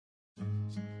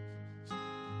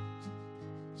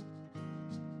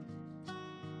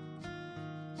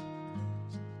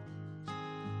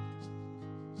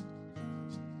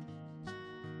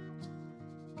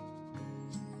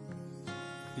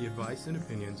The advice and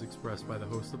opinions expressed by the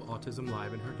host of Autism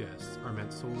Live and her guests are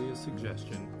meant solely as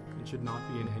suggestion and should not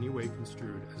be in any way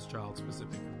construed as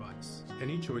child-specific advice.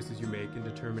 Any choices you make in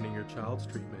determining your child's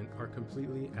treatment are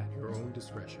completely at your own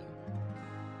discretion.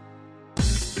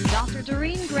 Dr.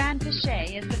 Doreen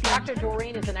Grand-Piché is the... Dr.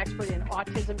 Doreen is an expert in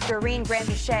autism. Doreen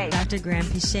Grand-Piché. Dr.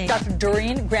 Grand-Piché. Dr.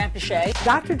 Doreen Grand-Piché.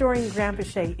 Dr. Doreen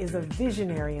Grand-Piché is a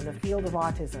visionary in the field of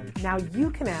autism. Now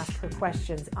you can ask her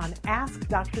questions on Ask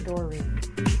Dr. Doreen.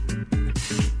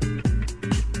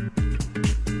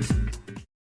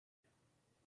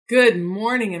 Good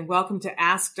morning and welcome to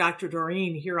Ask Dr.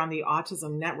 Doreen here on the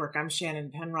Autism Network. I'm Shannon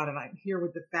Penrod and I'm here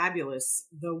with the fabulous,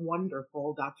 the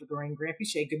wonderful Dr. Doreen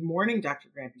Grand-Piché. Good morning, Dr.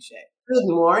 Grand-Piché. Good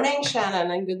morning,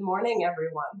 Shannon, and good morning,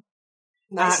 everyone.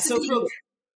 Nice to be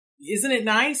here. Isn't it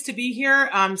nice to be here?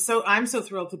 I'm so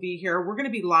thrilled to be here. We're going to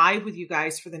be live with you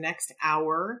guys for the next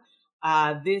hour.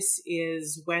 This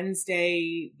is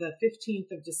Wednesday, the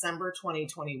 15th of December,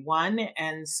 2021.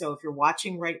 And so if you're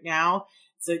watching right now,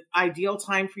 it's an ideal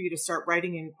time for you to start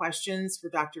writing in questions for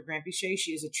Dr. Grand-Piché.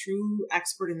 She is a true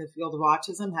expert in the field of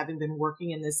autism, having been working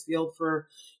in this field for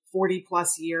 40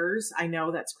 plus years. I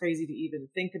know that's crazy to even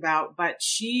think about, but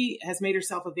she has made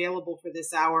herself available for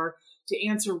this hour to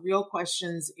answer real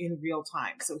questions in real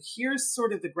time. So here's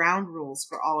sort of the ground rules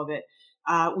for all of it.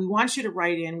 We want you to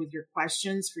write in with your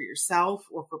questions for yourself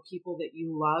or for people that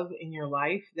you love in your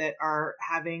life that are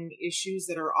having issues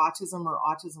that are autism or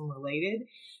autism related.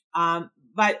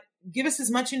 But give us as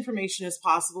much information as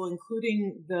possible,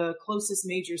 including the closest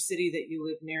major city that you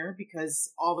live near,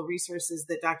 because all the resources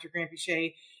that Dr.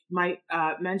 Grand-Piché might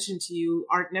mention to you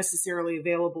aren't necessarily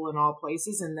available in all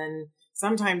places. And then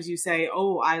sometimes you say,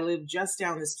 oh, I live just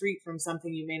down the street from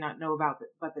something you may not know about,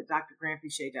 but that Dr.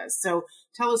 Grand-Piché does. So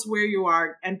tell us where you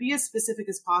are and be as specific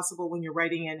as possible when you're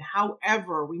writing in.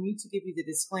 However, we need to give you the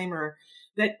disclaimer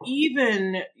that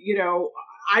even,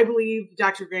 I believe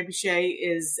Dr. Grand-Piché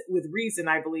is, with reason,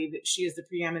 I believe that she is the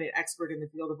preeminent expert in the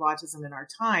field of autism in our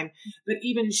time, but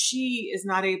even she is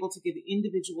not able to give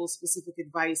individual specific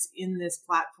advice in this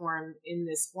platform, in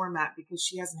this format, because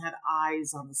she hasn't had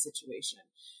eyes on the situation.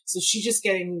 So she's just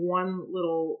getting one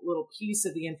little piece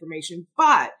of the information,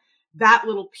 but that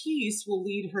little piece will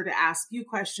lead her to ask you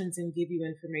questions and give you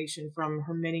information from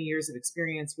her many years of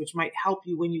experience, which might help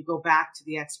you when you go back to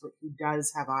the expert who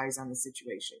does have eyes on the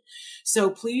situation. So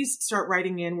please start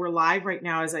writing in. We're live right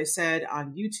now, as I said,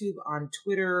 on YouTube, on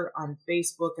Twitter, on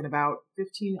Facebook, and about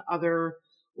 15 other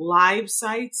live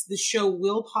sites. The show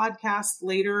will podcast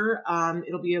later.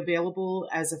 It'll be available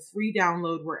as a free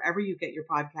download wherever you get your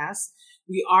podcasts.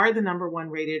 We are the #1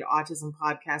 rated autism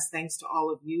podcast, thanks to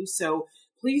all of you. So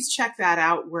please check that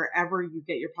out wherever you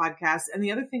get your podcasts. And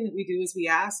the other thing that we do is we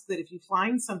ask that if you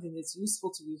find something that's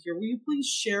useful to you here, will you please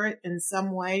share it in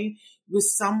some way with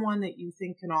someone that you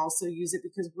think can also use it?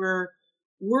 Because we're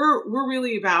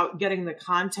really about getting the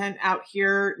content out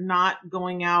here, not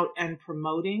going out and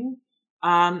promoting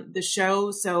the show.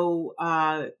 So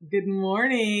good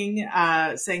morning,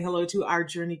 saying hello to our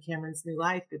Journey Cameron's New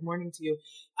Life. Good morning to you.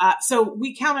 So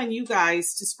we count on you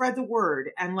guys to spread the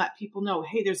word and let people know,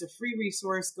 hey, there's a free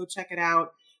resource. Go check it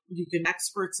out. You can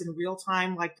experts in real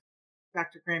time like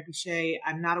Dr. Grand-Piché.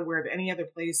 I'm not aware of any other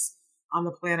place on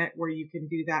the planet where you can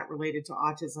do that related to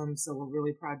autism. So we're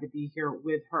really proud to be here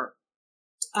with her.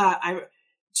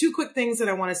 Two quick things that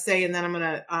I want to say, and then I'm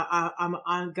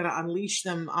gonna unleash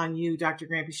them on you, Dr.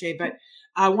 Grand-Piché. But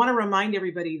I want to remind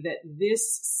everybody that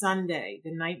this Sunday,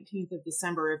 the 19th of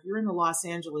December, if you're in the Los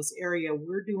Angeles area,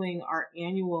 we're doing our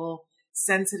annual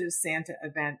Sensitive Santa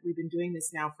event. We've been doing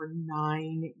this now for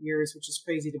 9 years, which is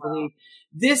crazy to believe.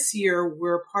 This year,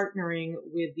 we're partnering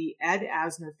with the Ed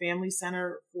Asner Family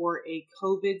Center for a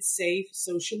COVID-safe,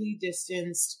 socially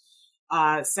distanced,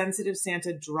 Sensitive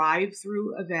Santa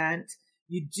drive-through event.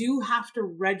 You do have to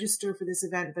register for this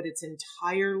event, but it's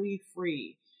entirely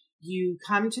free. You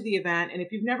come to the event, and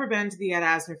if you've never been to the Ed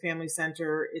Asner Family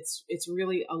Center, it's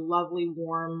really a lovely,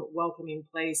 warm, welcoming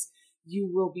place. You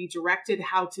will be directed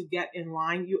how to get in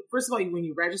line. First of all, when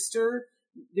you register,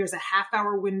 there's a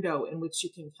half-hour window in which you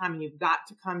can come, and you've got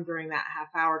to come during that half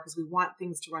hour because we want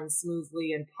things to run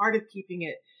smoothly. And part of keeping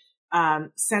it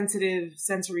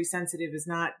sensory sensitive is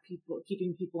not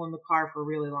keeping people in the car for a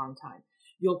really long time.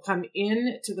 You'll come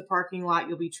in to the parking lot.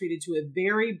 You'll be treated to a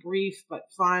very brief but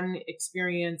fun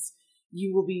experience.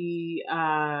 You will be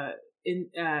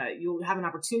you'll have an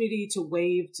opportunity to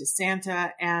wave to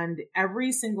Santa, and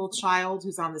every single child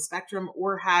who's on the spectrum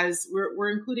or we're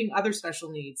including other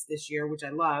special needs this year, which I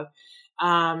love.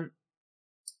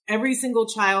 Every single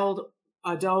child,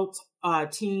 adult,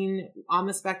 teen on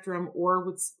the spectrum or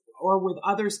with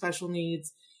other special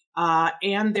needs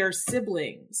and their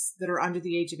siblings that are under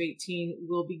the age of 18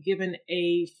 will be given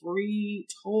a free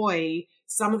toy.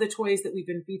 Some of the toys that we've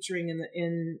been featuring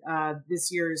in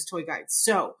this year's toy guide.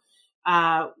 So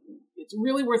it's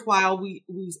really worthwhile. We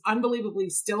unbelievably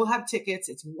still have tickets.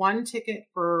 It's one ticket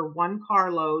for one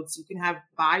car load. So you can have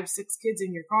 5-6 kids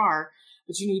in your car,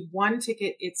 but you need one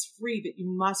ticket. It's free, but you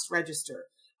must register.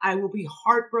 I will be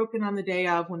heartbroken on the day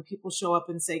of when people show up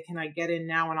and say, can I get in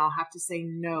now? And I'll have to say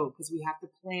no, because we have to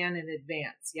plan in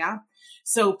advance. Yeah.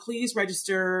 So please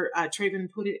register.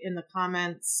 Traven put it in the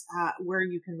comments where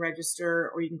you can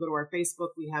register, or you can go to our Facebook.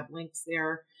 We have links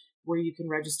there where you can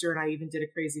register. And I even did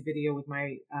a crazy video with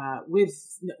my, with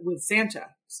Santa,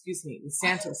 with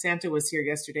Santa. Santa was here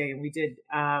yesterday, and we did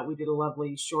a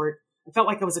lovely short. I felt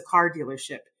like I was a car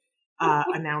dealership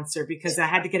announcer, because I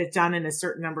had to get it done in a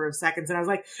certain number of seconds. And I was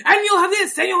like, and you'll have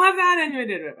this, and you'll have that.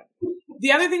 And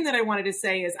the other thing that I wanted to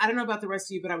say is, I don't know about the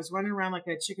rest of you, but I was running around like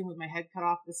a chicken with my head cut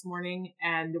off this morning.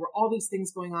 And there were all these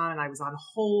things going on. And I was on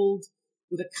hold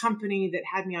with a company that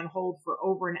had me on hold for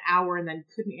over an hour and then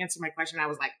couldn't answer my question. I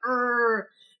was like,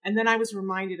 And then I was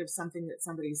reminded of something that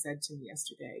somebody said to me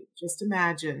yesterday. Just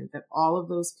imagine that all of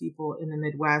those people in the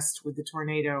Midwest with the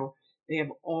tornado, they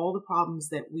have all the problems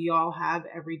that we all have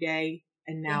every day.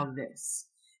 And now this.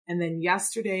 And then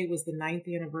yesterday was the 9th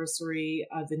anniversary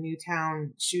of the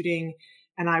Newtown shooting.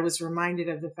 And I was reminded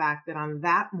of the fact that on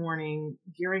that morning,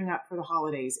 gearing up for the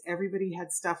holidays, everybody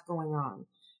had stuff going on,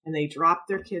 and they dropped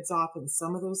their kids off. And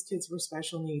some of those kids were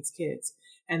special needs kids.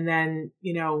 And then,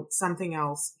 something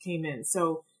else came in.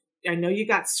 So I know you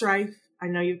got strife. I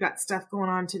know you've got stuff going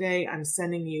on today. I'm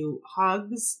sending you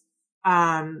hugs.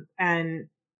 And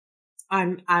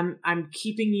I'm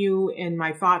keeping you in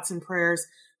my thoughts and prayers,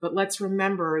 but let's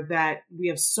remember that we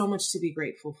have so much to be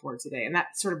grateful for today. And that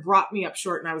sort of brought me up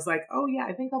short. And I was like, oh yeah,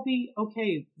 I think I'll be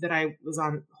okay that I was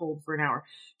on hold for an hour.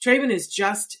 Traven is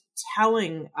just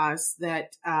telling us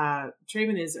that,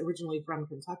 Traven is originally from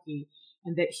Kentucky,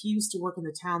 and that he used to work in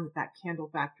the town that candle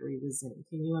factory was in.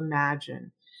 Can you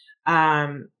imagine?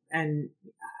 And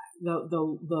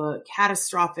the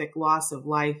catastrophic loss of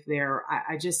life there.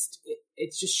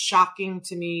 It's just shocking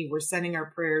to me. We're sending our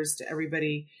prayers to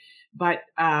everybody. But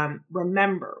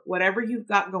remember, whatever you've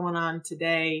got going on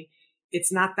today,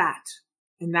 it's not that.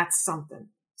 And that's something.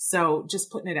 So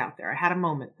just putting it out there. I had a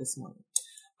moment this morning.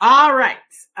 All right.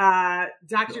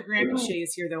 Dr. Granpeesheh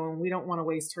is here, though, and we don't want to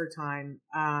waste her time.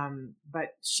 But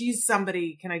she's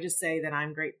somebody, can I just say, that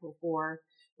I'm grateful for.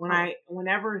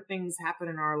 Whenever things happen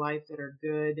in our life that are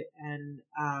good, and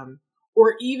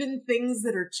or even things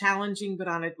that are challenging, but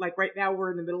on it, like right now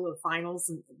we're in the middle of finals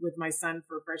with my son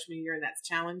for freshman year, and that's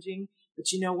challenging.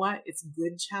 But you know what? It's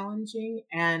good challenging,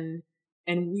 and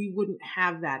we wouldn't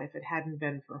have that if it hadn't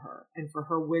been for her and for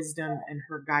her wisdom and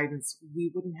her guidance.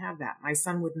 We wouldn't have that. My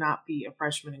son would not be a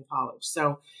freshman in college.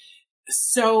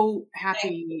 So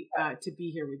happy to be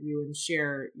here with you and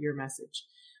share your message.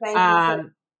 Thank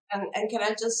you. And can I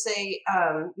just say,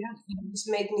 you just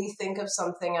made me think of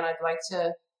something, and I'd like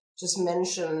to just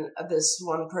mention this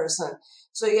one person.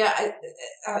 So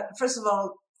first of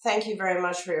all, thank you very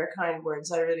much for your kind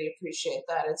words. I really appreciate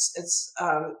that. It's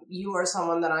you are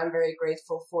someone that I'm very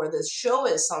grateful for. This show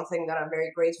is something that I'm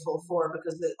very grateful for,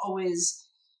 because it always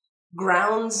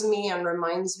grounds me and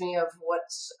reminds me of what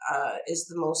is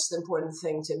the most important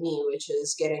thing to me, which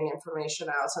is getting information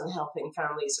out and helping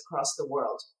families across the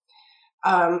world.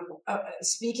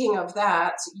 Speaking of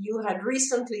that, you had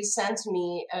recently sent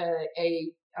me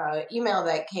a email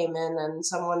that came in, and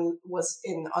someone was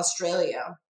in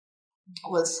Australia. It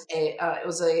was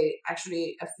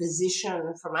actually a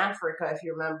physician from Africa, if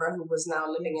you remember, who was now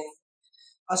living in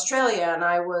Australia, and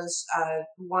I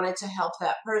wanted to help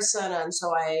that person, and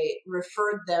so I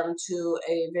referred them to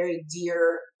a very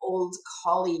dear old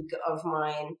colleague of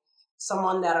mine,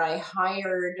 someone that I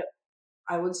hired,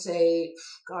 I would say,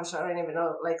 gosh, I don't even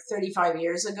know, like 35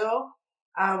 years ago,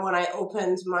 when I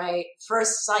opened my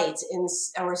first site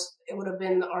it would have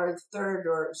been our third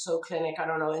or so clinic, I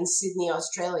don't know, in Sydney,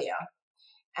 Australia.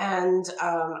 And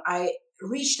I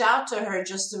reached out to her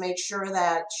just to make sure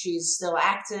that she's still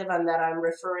active and that I'm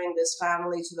referring this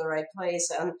family to the right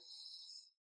place. And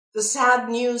the sad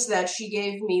news that she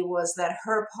gave me was that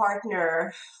her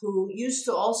partner, who used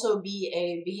to also be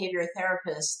a behavior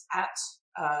therapist at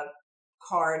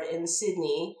CARD in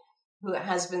Sydney, who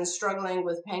has been struggling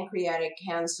with pancreatic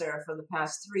cancer for the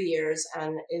past 3 years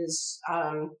and is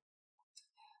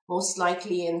most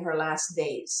likely in her last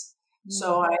days.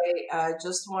 So I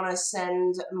just want to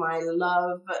send my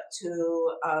love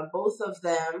to both of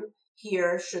them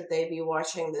here. Should they be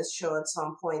watching this show at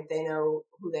some point, they know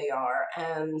who they are.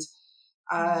 And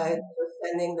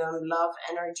sending them love,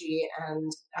 energy,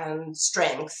 and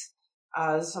strength.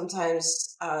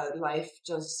 Sometimes life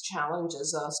just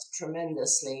challenges us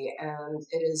tremendously, and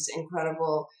it is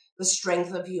incredible the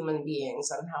strength of human beings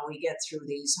and how we get through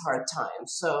these hard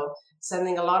times. So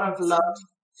sending a lot of love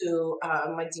to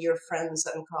my dear friends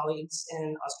and colleagues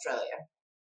in Australia.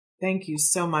 Thank you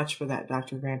so much for that,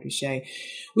 Dr. Granpeesheh.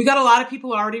 We got a lot of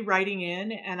people already writing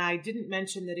in, and I didn't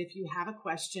mention that if you have a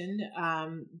question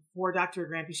for Dr.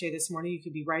 Granpeesheh this morning, you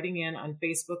could be writing in on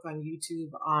Facebook, on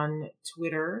YouTube, on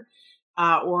Twitter,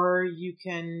 or you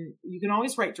can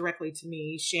always write directly to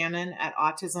me, Shannon at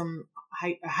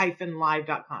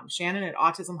autism-live.com. Shannon at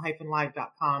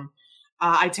autism-live.com.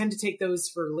 I tend to take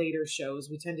those for later shows.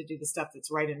 We tend to do the stuff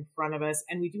that's right in front of us.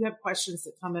 And we do have questions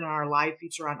that come in our live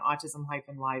feature on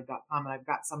autism-live.com. And I've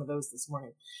got some of those this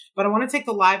morning. But I want to take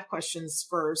the live questions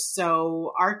first.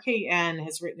 So RKN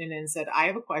has written in and said, I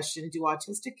have a question. Do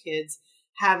autistic kids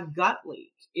have gut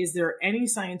leak? Is there any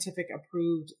scientific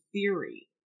approved theory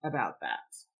about that?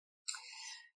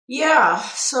 Yeah.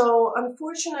 So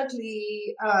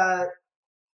unfortunately,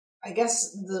 I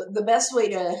guess the best way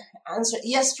to answer,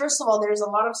 yes, first of all, there's a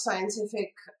lot of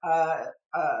scientific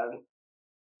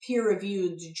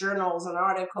peer-reviewed journals and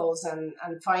articles and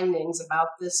findings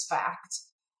about this fact.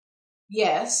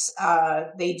 Yes,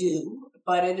 they do,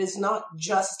 but it is not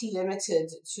just limited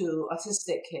to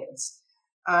autistic kids.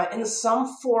 In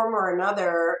some form or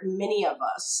another, many of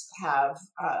us have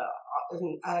a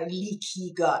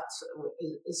leaky gut,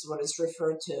 is what it's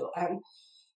referred to. And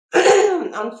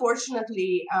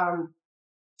unfortunately,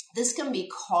 this can be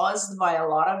caused by a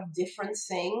lot of different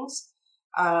things.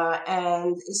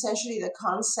 And essentially the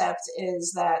concept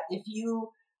is that if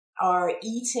you are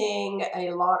eating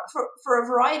a lot, for a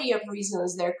variety of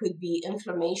reasons, there could be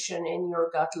inflammation in your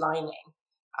gut lining.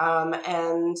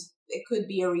 And it could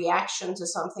be a reaction to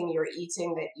something you're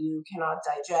eating that you cannot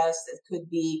digest. It could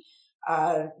be,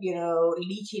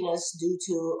 leakiness due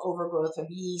to overgrowth of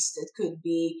yeast. It could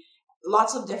be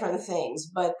lots of different things.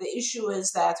 But the issue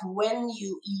is that when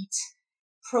you eat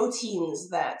proteins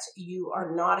that you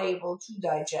are not able to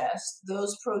digest,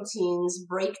 those proteins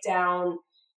break down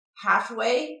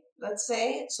halfway, let's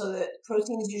say. So the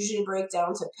proteins usually break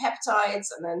down to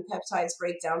peptides, and then peptides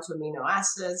break down to amino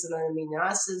acids, and then amino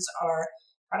acids are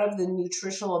kind of the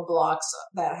nutritional blocks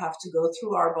that have to go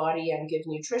through our body and give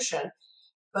nutrition.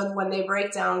 But when they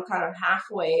break down kind of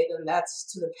halfway, then that's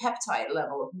to the peptide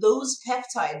level. Those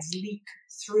peptides leak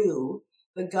through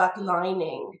the gut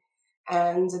lining,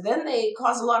 and then they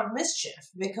cause a lot of mischief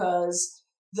because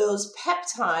those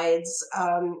peptides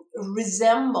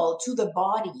resemble to the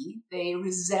body, they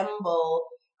resemble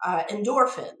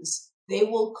endorphins. They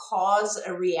will cause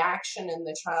a reaction in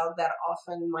the child that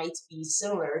often might be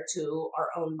similar to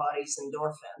our own body's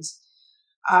endorphins.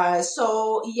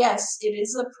 So yes, it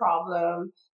is a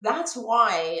problem. That's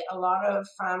why a lot of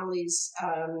families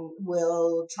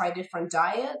will try different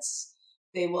diets.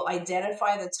 They will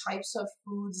identify the types of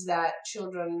foods that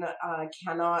children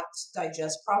cannot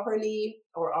digest properly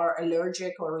or are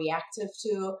allergic or reactive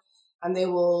to, and they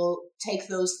will take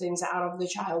those things out of the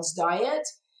child's diet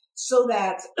so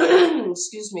that,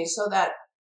 so that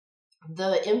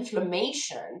the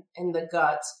inflammation in the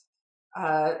gut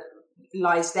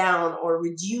lies down or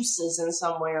reduces in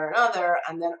some way or another,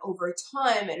 and then over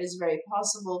time it is very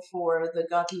possible for the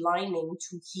gut lining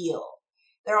to heal.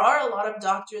 There are a lot of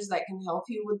doctors that can help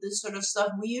you with this sort of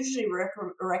stuff. We usually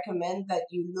recommend that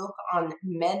you look on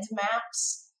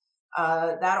MedMaps.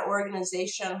 That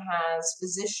organization has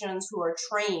physicians who are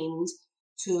trained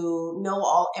to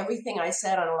know everything I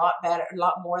said and a lot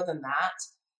more than that.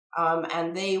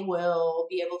 And they will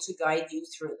be able to guide you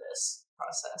through this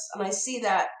process. And I see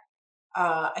that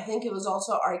I think it was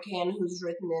also Arkan who's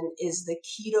written in, is the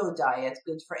keto diet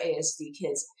good for ASD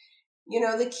kids?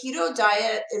 The keto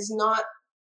diet is not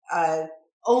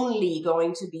only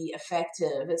going to be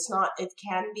effective. It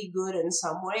can be good in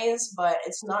some ways, but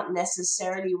it's not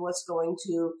necessarily what's going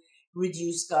to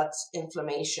reduce gut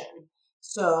inflammation.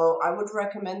 So I would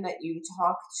recommend that you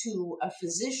talk to a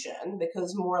physician,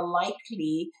 because more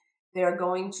likely they're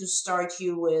going to start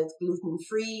you with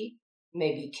gluten-free,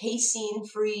 maybe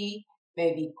casein-free,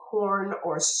 maybe corn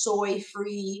or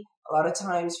soy-free. A lot of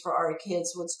times for our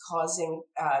kids, what's causing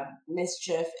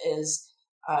mischief is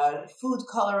food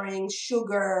coloring,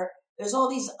 sugar. There's all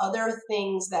these other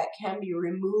things that can be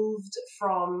removed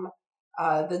from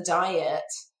the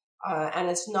diet, and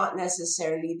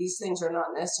these things are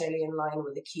not necessarily in line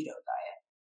with the keto diet.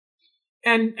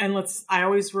 And I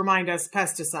always remind us,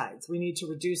 pesticides. We need to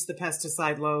reduce the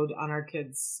pesticide load on our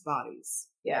kids' bodies.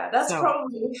 Yeah, that's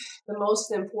probably the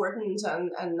most important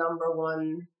and number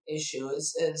one issue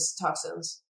is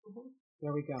toxins.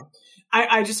 There we go.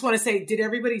 I just want to say, did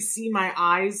everybody see my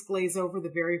eyes glaze over the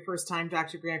very first time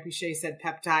Dr. Granpeesheh said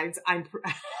peptides?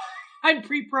 I'm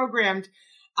pre-programmed.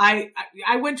 I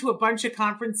went to a bunch of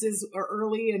conferences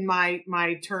early in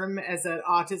my term as an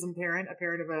autism parent, a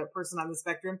parent of a person on the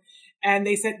spectrum, and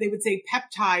they said they would say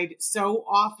peptide so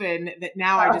often that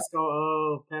now I just go,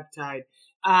 oh, peptide.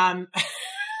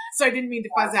 So I didn't mean to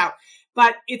fuzz out,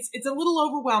 but it's a little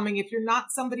overwhelming if you're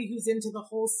not somebody who's into the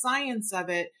whole science of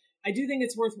it. I do think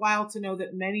it's worthwhile to know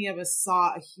that many of us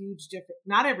saw a huge difference.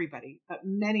 Not everybody, but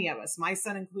many of us, my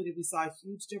son included, we saw a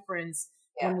huge difference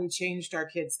when we changed our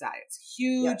kids' diets.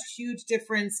 Huge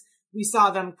difference. We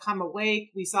saw them come awake.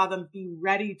 We saw them be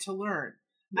ready to learn.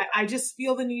 I just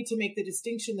feel the need to make the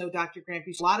distinction, though, Dr.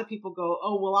 Granpeesheh. A lot of people go,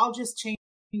 oh, well, I'll just change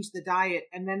the diet,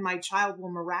 and then my child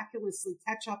will miraculously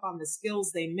catch up on the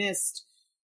skills they missed.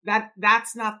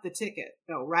 That's not the ticket,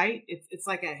 though, right? It's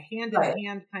like a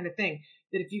hand-in-hand kind of thing.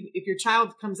 That if your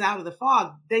child comes out of the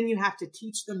fog, then you have to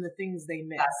teach them the things they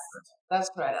missed. That's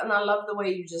right. And I love the way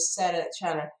you just said it,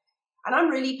 Shannon. And I'm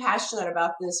really passionate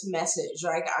about this message.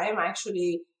 Like, I am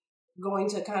actually going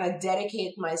to kind of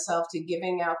dedicate myself to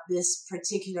giving out this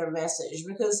particular message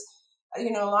because, a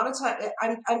lot of time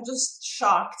I'm just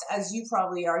shocked, as you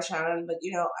probably are, Shannon. But,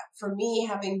 for me,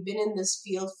 having been in this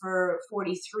field for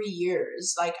 43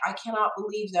 years, like, I cannot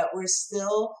believe that we're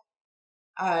still,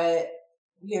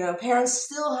 parents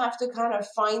still have to kind of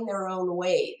find their own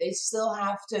way. They still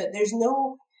have to, there's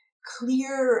no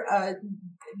clear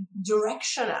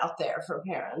direction out there for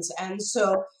parents. And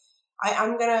so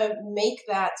I'm going to make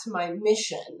that my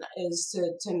mission, is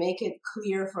to make it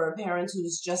clear for a parent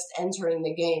who's just entering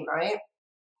the game, right?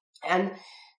 And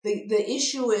the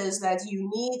issue is that you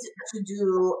need to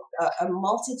do a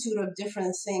multitude of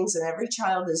different things, and every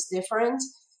child is different.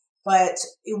 But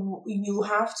you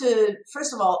have to,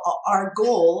 first of all, our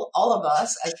goal, all of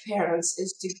us as parents,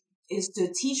 is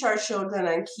to teach our children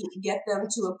and get them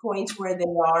to a point where they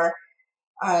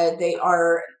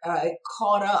are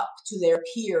caught up to their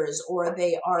peers, or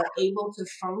they are able to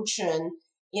function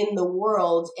in the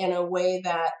world in a way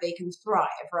that they can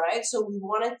thrive, right? So we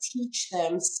want to teach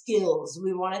them skills.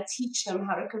 We want to teach them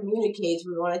how to communicate.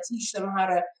 We want to teach them how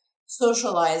to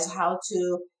socialize, how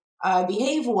to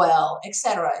behave well,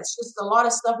 etc. It's just a lot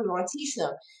of stuff we want to teach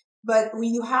them. But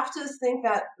you have to think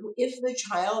that if the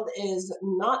child is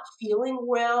not feeling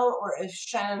well, or if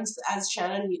as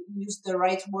Shannon used the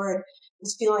right word,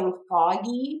 is feeling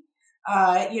foggy,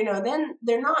 then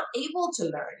they're not able to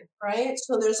learn, right?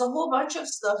 So there's a whole bunch of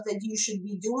stuff that you should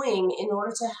be doing in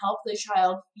order to help the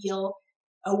child feel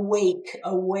awake,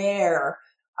 aware,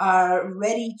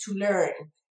 ready to learn.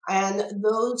 And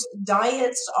those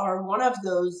diets are one of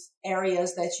those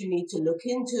areas that you need to look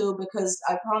into, because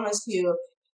I promise you,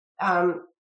 I've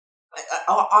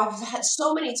had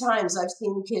so many times I've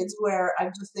seen kids where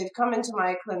they've come into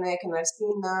my clinic and I've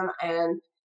seen them, and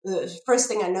the first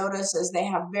thing I notice is they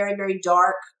have very, very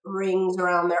dark rings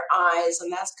around their eyes,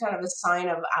 and that's kind of a sign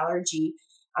of allergy.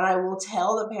 And I will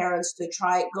tell the parents to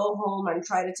go home and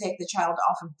try to take the child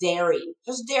off of dairy,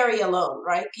 just dairy alone,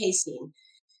 right? Casein.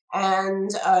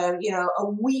 And, a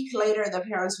week later, the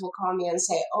parents will call me and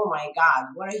say, oh my God,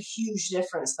 what a huge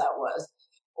difference that was.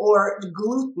 Or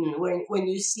gluten, when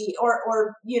you see, or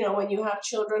when you have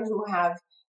children who have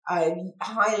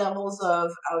high levels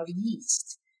of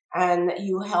yeast, and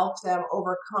you help them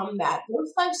overcome that.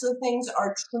 Those types of things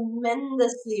are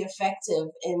tremendously effective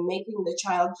in making the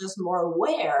child just more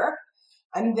aware.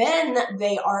 And then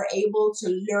they are able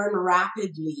to learn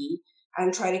rapidly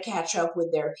and try to catch up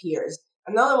with their peers.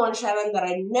 Another one, Shannon, that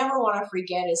I never want to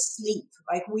forget is sleep.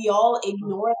 Like, we all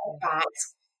ignore the fact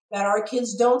that our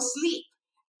kids don't sleep.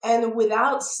 And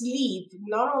without sleep,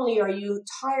 not only are you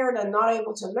tired and not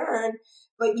able to learn,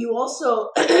 but you also,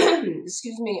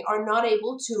 are not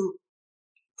able to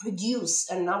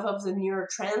produce enough of the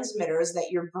neurotransmitters that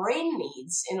your brain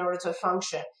needs in order to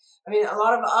function. I mean, a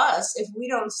lot of us, if we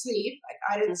don't sleep, like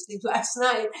I didn't sleep last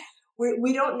night,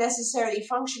 we don't necessarily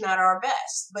function at our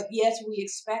best, but yet we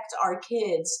expect our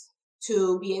kids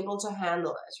to be able to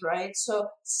handle it, right? So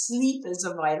sleep is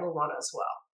a vital one as well.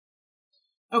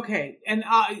 Okay. And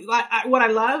what I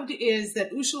loved is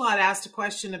that Ushalat asked a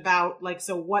question about,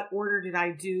 so what order did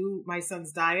I do my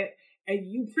son's diet? And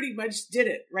you pretty much did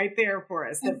it right there for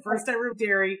us. That first I removed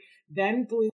dairy, then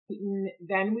gluten,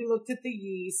 then we looked at the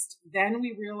yeast, then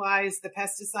we realized the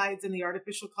pesticides and the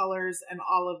artificial colors and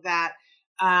all of that,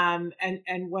 and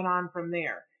went on from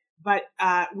there. But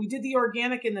we did the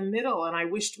organic in the middle, and I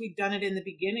wished we'd done it in the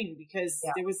beginning, because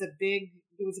there was a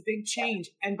big change.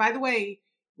 And by the way,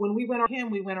 when we went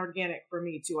organic for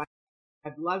me too.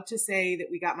 I'd love to say that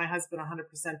we got my husband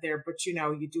 100% there, but you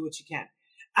do what you can.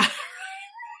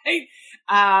 Right?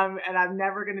 And I'm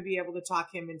never going to be able to talk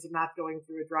him into not going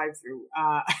through a drive-through.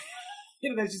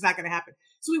 That's just not going to happen.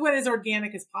 So we went as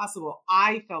organic as possible.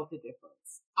 I felt a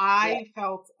difference. I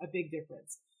felt a big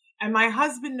difference. And my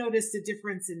husband noticed a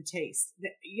difference in taste,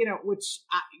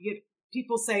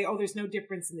 people say, oh, there's no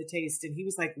difference in the taste. And he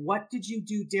was like, what did you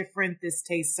do different? This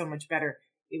tastes so much better.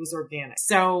 It was organic.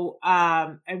 So,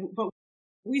 but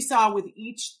we saw with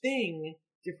each thing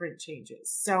different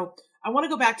changes. So I want to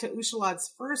go back to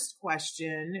Ushalad's first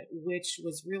question, which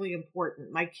was really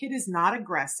important. My kid is not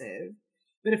aggressive,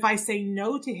 but if I say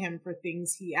no to him for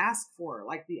things he asked for,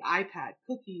 like the iPad,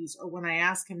 cookies, or when I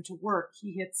ask him to work,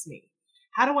 he hits me.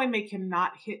 How do I make him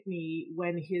not hit me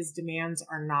when his demands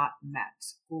are not met?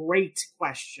 Great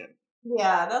question.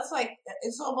 Yeah,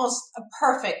 it's almost a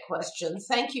perfect question.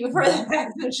 Thank you for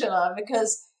that, Ushala,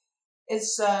 because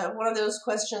it's one of those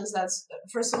questions that's,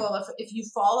 first of all, if you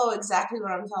follow exactly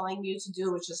what I'm telling you to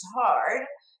do, which is hard,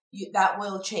 that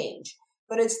will change.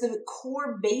 But it's the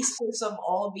core basis of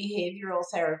all behavioral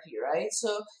therapy, right?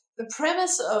 So the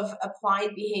premise of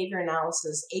applied behavior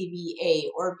analysis, ABA,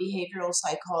 or behavioral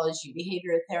psychology,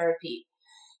 behavior therapy,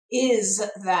 is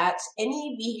that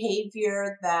any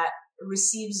behavior that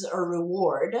receives a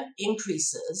reward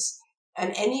increases,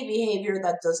 and any behavior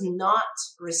that does not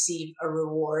receive a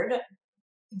reward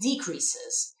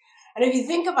decreases. And if you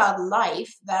think about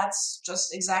life, that's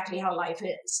just exactly how life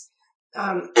is.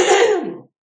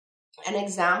 An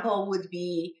example would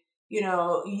be,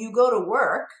 you go to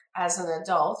work as an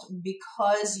adult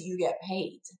because you get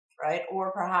paid, right?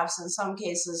 Or perhaps in some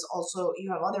cases also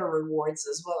you have other rewards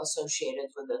as well associated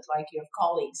with it, like you have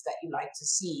colleagues that you like to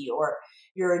see, or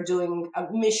you're doing a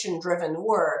mission-driven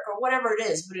work, or whatever it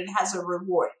is, but it has a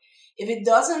reward. If it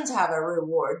doesn't have a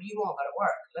reward, you won't go to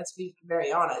work. Let's be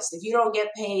very honest. If you don't get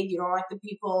paid, you don't like the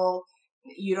people,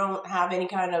 you don't have any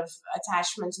kind of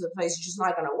attachment to the place, you're just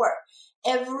not going to work.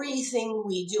 Everything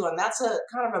we do, and that's a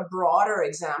kind of a broader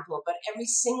example, but every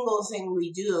single thing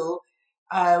we do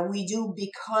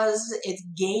because it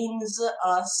gains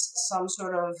us some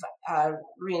sort of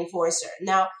reinforcer.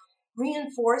 Now,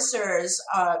 reinforcers,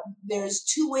 there's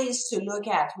two ways to look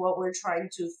at what we're trying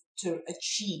to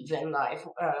achieve in life,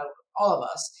 all of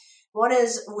us. One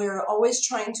is we're always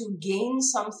trying to gain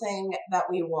something that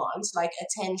we want, like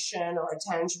attention or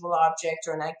a tangible object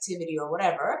or an activity or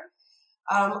whatever.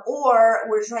 Or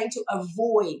we're trying to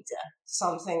avoid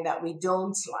something that we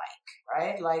don't like,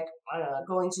 right? Like, I don't know,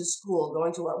 going to school,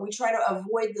 going to work. We try to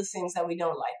avoid the things that we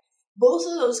don't like. Both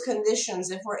of those conditions,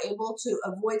 if we're able to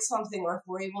avoid something or if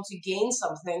we're able to gain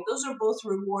something, those are both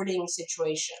rewarding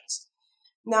situations.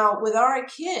 Now, with our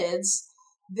kids,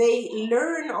 they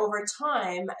learn over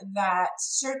time that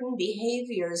certain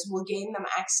behaviors will gain them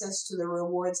access to the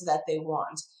rewards that they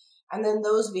want. And then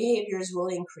those behaviors will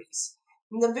increase.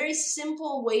 And the very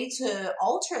simple way to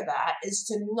alter that is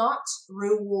to not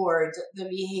reward the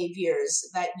behaviors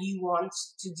that you want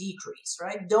to decrease,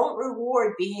 right? Don't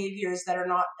reward behaviors that are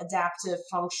not adaptive,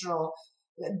 functional.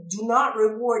 Do not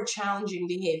reward challenging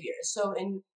behaviors. So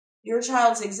in your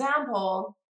child's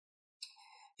example,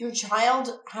 your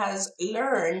child has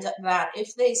learned that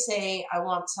if they say, I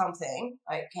want something,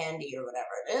 like candy or whatever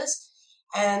it is,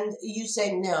 and you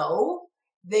say no,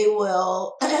 they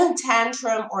will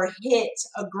tantrum or hit,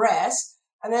 aggress,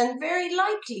 and then very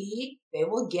likely they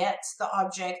will get the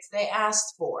object they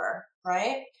asked for,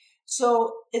 right?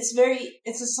 So it's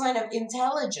a sign of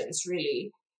intelligence, really,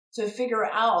 to figure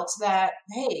out that,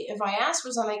 hey, if I ask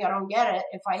for something, I don't get it.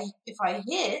 If I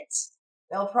hit,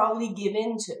 they'll probably give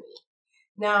in to me.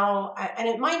 Now, and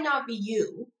it might not be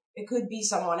you, it could be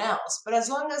someone else, but as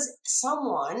long as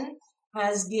someone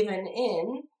has given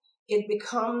in, it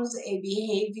becomes a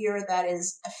behavior that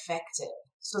is effective.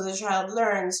 So the child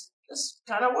learns, this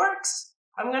kind of works.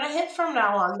 I'm going to hit from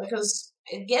now on because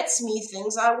it gets me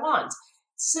things I want.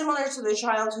 Similar to the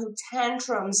child who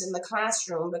tantrums in the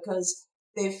classroom because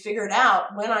they've figured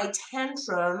out when I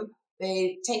tantrum,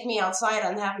 they take me outside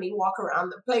and have me walk around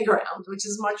the playground, which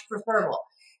is much preferable.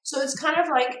 So it's kind of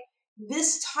like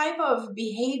this type of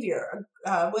behavior,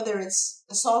 whether it's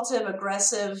assaultive,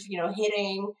 aggressive,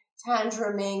 hitting,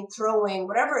 tantruming, throwing,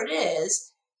 whatever it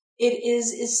is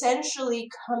essentially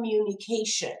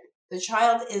communication. The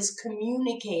child is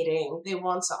communicating they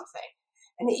want something.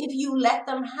 And if you let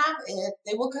them have it,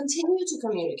 they will continue to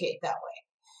communicate that way.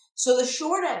 So the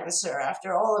short answer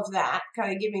after all of that,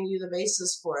 kind of giving you the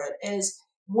basis for it, is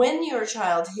when your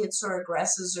child hits or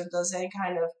aggresses or does any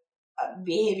kind of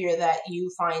behavior that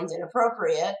you find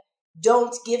inappropriate,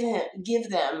 don't give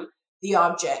them the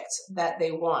object that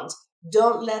they want.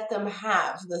 Don't let them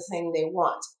have the thing they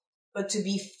want. But to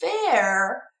be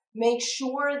fair, make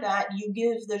sure that you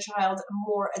give the child a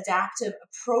more adaptive,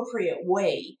 appropriate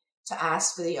way to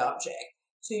ask for the object.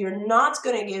 So you're not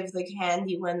going to give the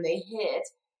candy when they hit,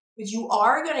 but you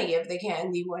are going to give the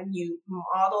candy when you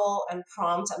model and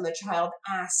prompt and the child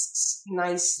asks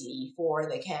nicely for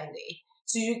the candy.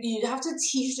 So you have to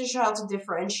teach the child to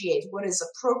differentiate what is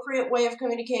appropriate way of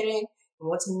communicating and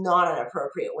what's not an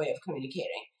appropriate way of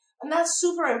communicating. And that's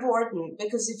super important,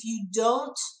 because if you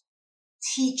don't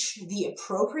teach the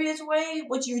appropriate way,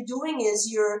 what you're doing is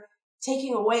you're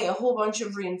taking away a whole bunch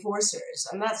of reinforcers,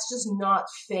 and that's just not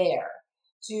fair.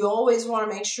 So you always want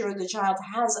to make sure the child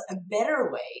has a better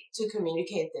way to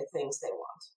communicate the things they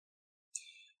want.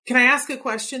 Can I ask a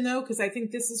question, though? Because I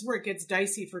think this is where it gets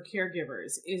dicey for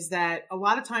caregivers, is that a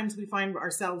lot of times we find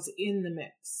ourselves in the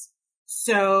mix.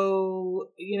 So,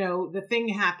 the thing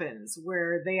happens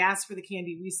where they ask for the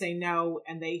candy, we say no,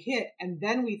 and they hit. And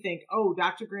then we think, oh,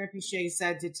 Dr. Granpeesheh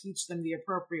said to teach them the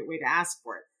appropriate way to ask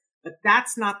for it. But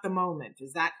that's not the moment.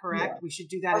 Is that correct? Yeah. We should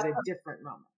do that at a different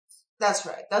moment. That's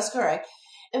right. That's correct.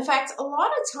 In fact, a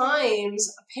lot of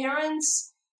times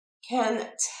parents can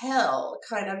tell,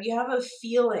 you have a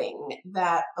feeling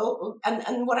that,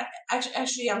 and what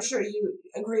actually, I'm sure you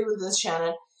agree with this,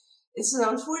 Shannon. It's an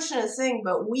unfortunate thing,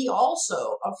 but we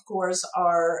also, of course,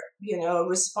 are,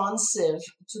 responsive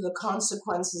to the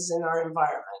consequences in our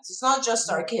environment. It's not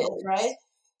just our kids, right?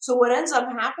 So what ends up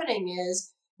happening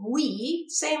is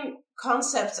same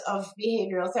concept of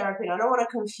behavioral therapy, and I don't want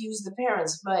to confuse the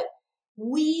parents, but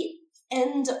we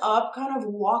end up kind of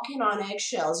walking on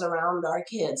eggshells around our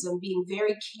kids and being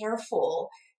very careful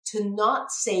to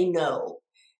not say no.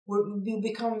 We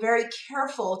become very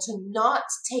careful to not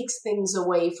take things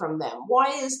away from them. Why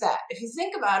is that? If you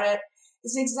think about it,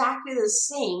 it's exactly the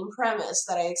same premise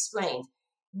that I explained.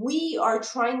 We are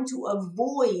trying to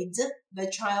avoid the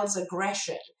child's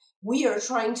aggression. We are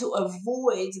trying to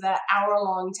avoid that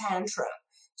hour-long tantrum.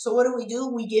 So what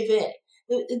do? We give in.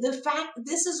 The fact,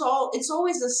 it's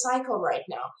always a cycle right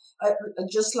now,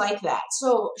 just like that.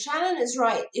 So Shannon is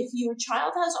right. If your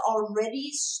child has already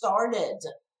started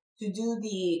to do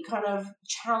the kind of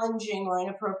challenging or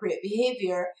inappropriate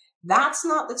behavior, that's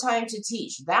not the time to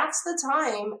teach. That's the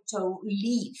time to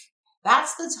leave.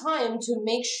 That's the time to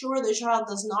make sure the child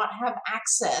does not have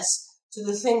access to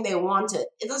the thing they wanted.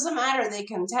 It doesn't matter. They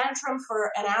can tantrum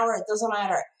for an hour. It doesn't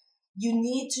matter. You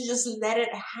need to just let it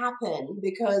happen,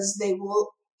 because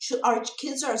our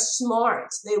kids are smart.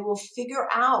 They will figure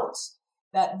out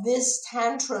that this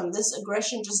tantrum, this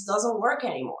aggression just doesn't work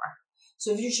anymore.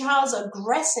 So if your child's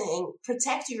aggressing,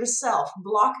 protect yourself,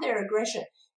 block their aggression.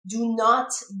 Do not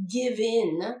give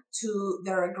in to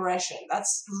their aggression.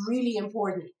 That's really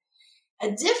important.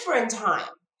 A different time,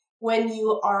 when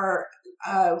you are,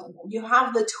 you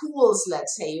have the tools,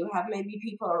 let's say, you have maybe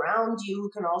people around you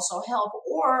who can also help,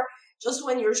 or just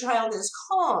when your child is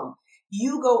calm,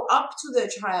 you go up to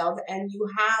the child and you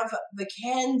have the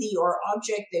candy or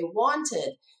object they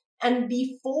wanted. And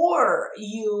before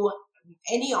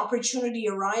any opportunity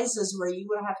arises where you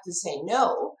would have to say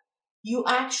no, you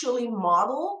actually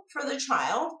model for the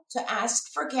child to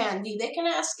ask for candy. They can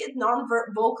ask it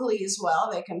non-vocally as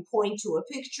well. They can point to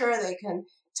a picture. They can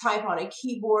type on a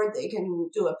keyboard. They can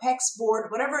do a PEX board,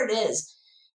 whatever it is.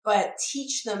 But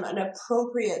teach them an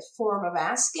appropriate form of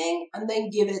asking and then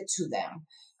give it to them.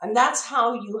 And that's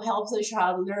how you help the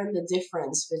child learn the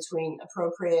difference between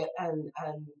appropriate and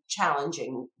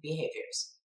challenging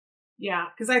behaviors. Yeah,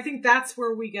 because I think that's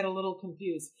where we get a little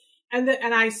confused. And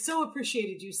I so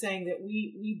appreciated you saying that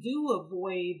we do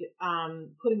avoid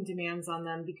putting demands on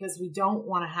them because we don't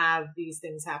want to have these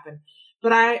things happen.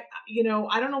 But I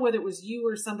don't know whether it was you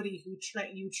or somebody who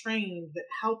you trained that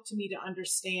helped me to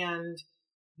understand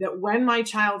that when my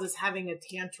child is having a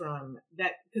tantrum,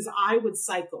 that because I would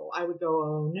cycle, I would go,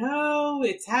 oh no,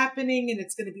 it's happening and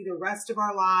it's going to be the rest of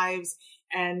our lives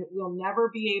and we'll never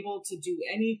be able to do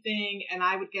anything. And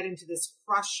I would get into this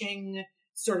crushing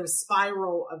sort of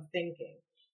spiral of thinking.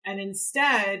 And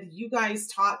instead, you guys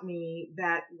taught me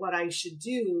that what I should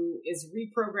do is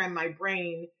reprogram my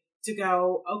brain to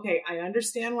go, okay, I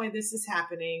understand why this is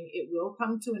happening. It will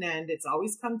come to an end. It's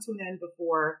always come to an end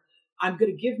before. I'm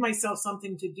going to give myself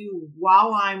something to do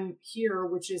while I'm here,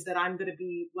 which is that I'm going to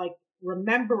be like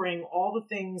remembering all the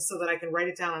things so that I can write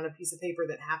it down on a piece of paper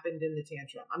that happened in the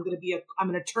tantrum. I'm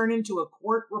going to turn into a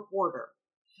court reporter.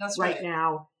 That's right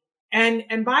now.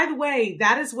 And by the way,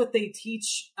 that is what they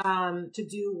teach to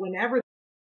do whenever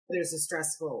there's a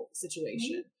stressful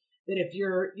situation. Mm-hmm. that if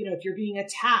you're, if you're being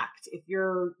attacked, if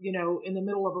you're, in the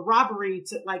middle of a robbery,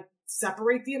 to like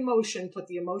separate the emotion, put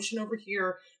the emotion over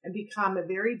here and become a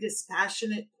very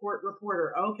dispassionate court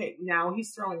reporter. Okay, now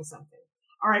he's throwing something.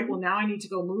 All right, well, now I need to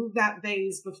go move that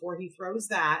vase before he throws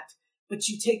that. But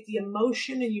you take the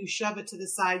emotion and you shove it to the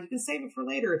side. You can save it for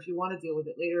later if you want to deal with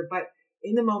it later. But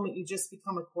in the moment, you just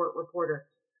become a court reporter.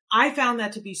 I found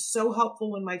that to be so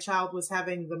helpful when my child was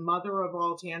having the mother of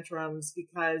all tantrums,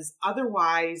 because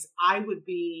otherwise I would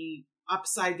be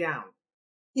upside down.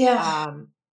 Yeah.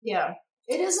 Yeah.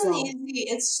 It isn't easy.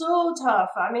 It's so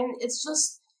tough. I mean, it's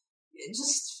just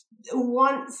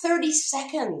 30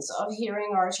 seconds of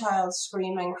hearing our child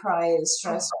scream and cry is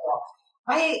stressful.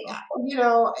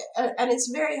 And it's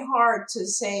very hard to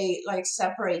say, like,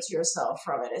 separate yourself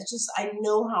from it. It's just, I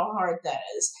know how hard that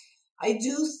is. I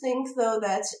do think, though,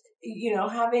 that,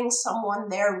 having someone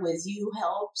there with you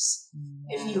helps.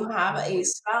 If you have a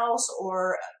spouse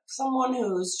or someone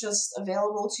who's just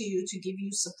available to you to give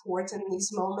you support in these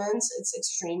moments, it's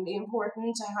extremely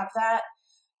important to have that.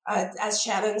 As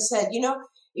Shannon said,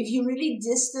 if you really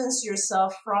distance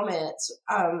yourself from it,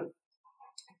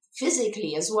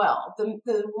 physically as well,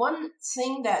 the one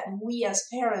thing that we as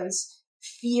parents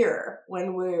fear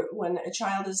when a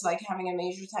child is like having a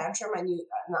major tantrum and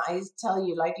I tell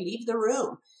you, like, leave the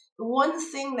room. The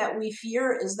one thing that we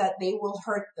fear is that they will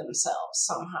hurt themselves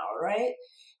somehow, right?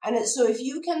 And so if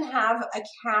you can have a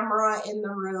camera in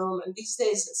the room, and these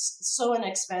days it's so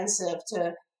inexpensive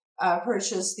to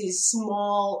purchase these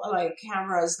small like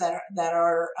cameras that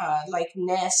are like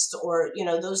Nest or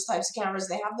those types of cameras.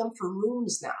 They have them for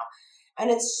rooms now,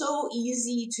 and it's so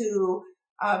easy to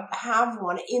have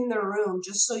one in the room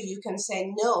just so you can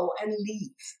say no and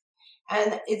leave,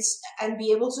 and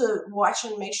be able to watch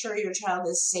and make sure your child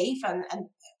is safe. And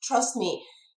trust me,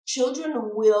 children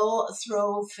will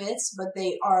throw fits, but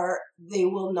they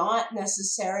will not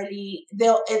necessarily,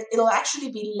 it'll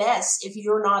actually be less if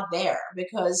you're not there,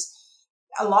 because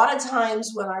a lot of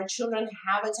times when our children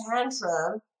have a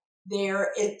tantrum,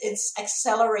 it's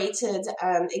accelerated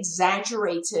and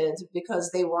exaggerated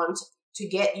because they want to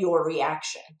get your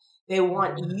reaction. They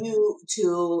want you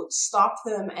to stop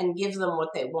them and give them what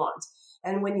they want.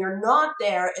 And when you're not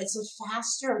there, it's a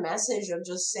faster message of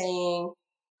just saying,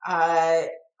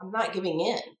 I'm not giving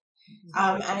in.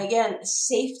 And again,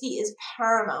 safety is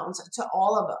paramount to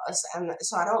all of us. And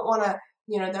so I don't want to,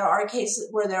 there are cases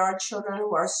where there are children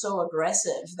who are so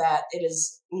aggressive that it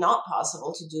is not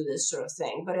possible to do this sort of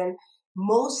thing. But in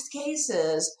most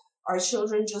cases, our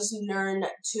children just learn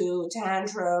to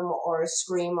tantrum or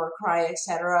scream or cry,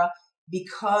 etc.,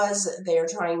 because they're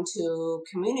trying to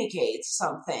communicate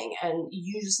something. And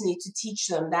you just need to teach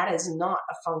them that is not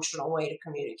a functional way to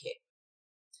communicate.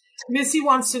 Missy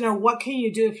wants to know, what can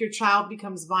you do if your child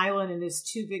becomes violent and is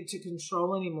too big to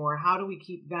control anymore? How do we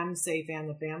keep them safe and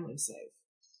the family safe?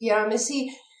 Yeah,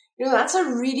 Missy, that's a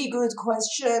really good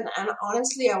question. And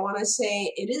honestly, I want to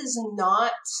say it is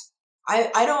not,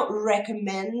 I don't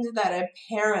recommend that a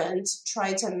parent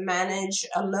try to manage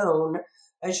alone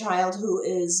a child who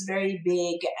is very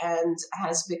big and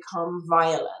has become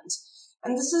violent.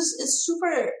 And it's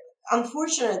super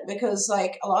unfortunate because,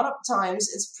 like, a lot of times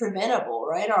it's preventable,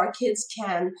 right? Our kids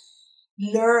can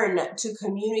learn to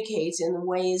communicate in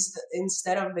ways that,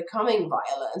 instead of becoming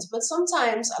violent. But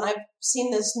sometimes, and I've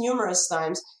seen this numerous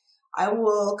times, I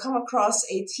will come across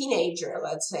a teenager,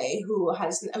 let's say, who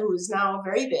is now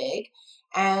very big,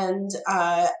 and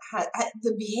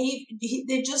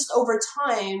they just over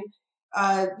time,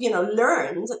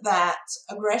 learned that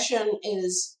aggression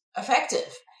is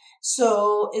effective.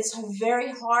 So it's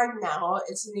very hard now.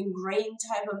 It's an ingrained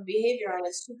type of behavior, and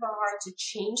it's super hard to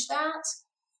change that.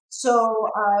 So,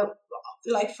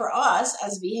 like for us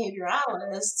as behavior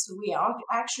analysts, we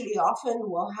actually often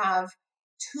will have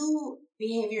two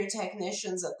behavior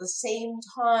technicians at the same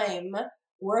time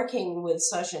working with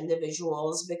such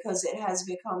individuals, because it has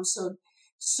become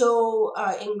so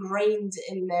ingrained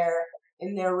in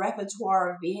their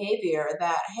repertoire of behavior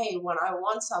that, hey, when I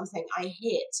want something, I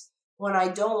hit. When I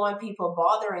don't want people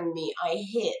bothering me, I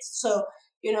hit. So,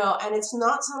 and it's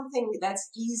not something that's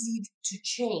easy to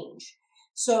change.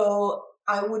 So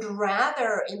I would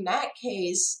rather, in that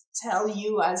case, tell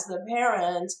you as the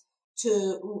parent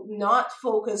to not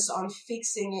focus on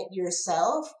fixing it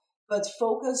yourself, but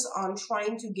focus on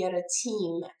trying to get a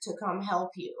team to come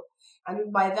help you.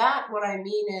 And by that, what I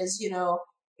mean is,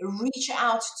 reach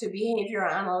out to behavior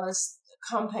analyst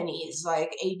companies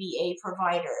like ABA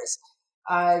providers.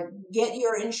 Get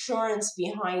your insurance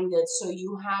behind it so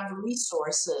you have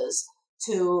resources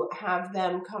to have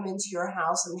them come into your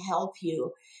house and help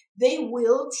you. They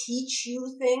will teach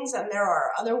you things, and there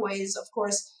are other ways, of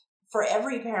course. for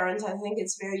every parent, I think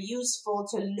it's very useful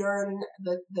to learn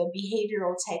the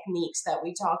behavioral techniques that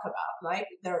we talk about, like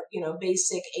they're,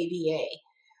 basic ABA.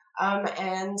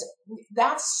 And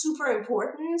that's super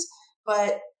important.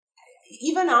 But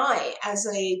even I, as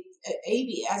a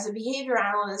behavior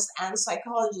analyst and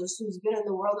psychologist who's been in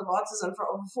the world of autism for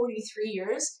over 43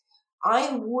 years,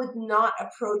 I would not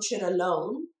approach it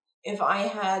alone if I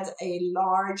had a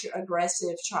large,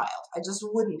 aggressive child. I just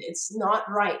wouldn't. It's not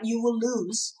right. You will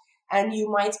lose and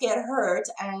you might get hurt,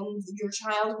 and your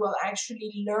child will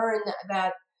actually learn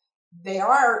that they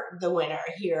are the winner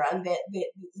here and that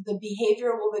the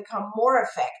behavior will become more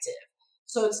effective.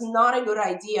 So it's not a good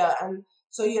idea. And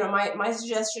so, my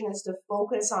suggestion is to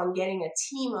focus on getting a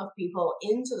team of people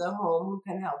into the home who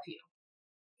can help you.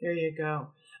 There you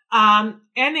go.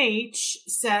 NH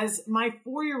says, my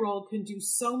 4-year-old can do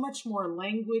so much more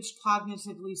language,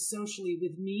 cognitively, socially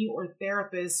with me or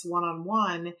therapists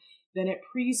one-on-one than at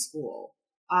preschool.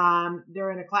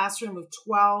 They're in a classroom of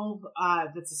 12,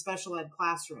 that's a special ed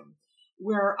classroom,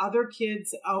 where other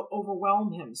kids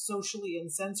overwhelm him socially and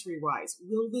sensory-wise.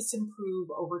 Will this improve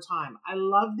over time? I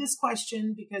love this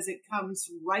question because it comes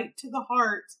right to the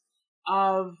heart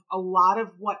of a lot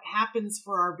of what happens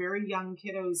for our very young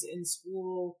kiddos in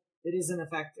school that isn't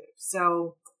effective.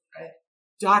 So,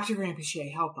 Dr.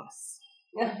 Granpeesheh, help us.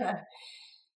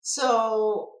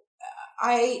 So,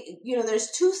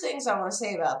 there's two things I want to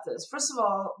say about this. First of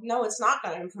all, no, it's not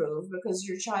going to improve because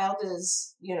your child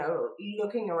is,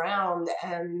 looking around,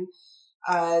 and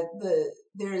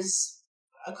there's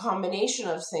a combination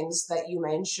of things that you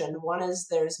mentioned. One is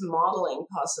there's modeling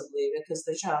possibly because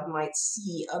the child might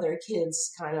see other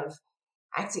kids kind of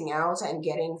acting out and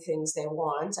getting things they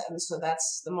want. And so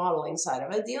that's the modeling side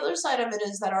of it. The other side of it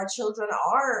is that our children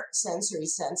are sensory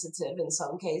sensitive in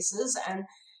some cases, and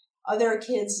other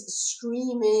kids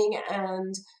screaming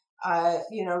and,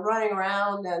 running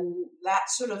around and that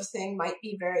sort of thing might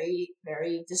be very,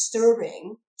 very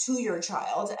disturbing to your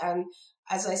child. And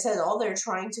as I said, all they're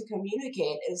trying to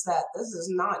communicate is that this is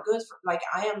not good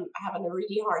I am having a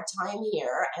really hard time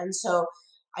here. And so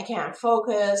I can't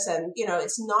focus, and,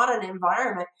 it's not an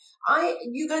environment. I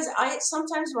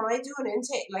sometimes when I do an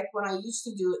intake, like when I used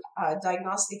to do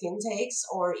diagnostic intakes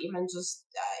or even just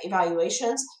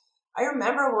evaluations, I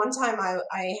remember one time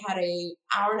I had a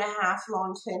 1.5-hour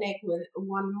long clinic with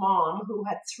one mom who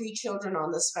had 3 children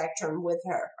on the spectrum with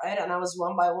her, right? And I was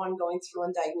one by one going through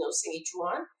and diagnosing each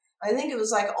one. I think it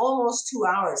was almost 2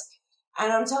 hours.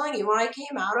 And I'm telling you, when I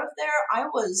came out of there, I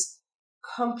was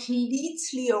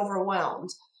completely overwhelmed.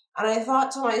 And I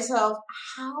thought to myself,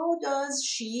 how does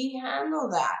she handle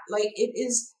that? It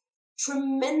is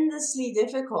tremendously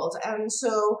difficult. And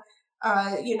so,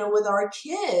 with our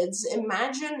kids,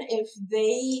 imagine if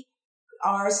they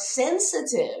are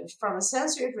sensitive from a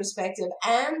sensory perspective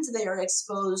and they are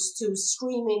exposed to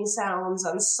screaming sounds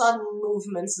and sudden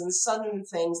movements and sudden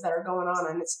things that are going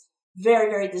on. And it's very,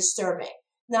 very disturbing.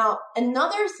 Now,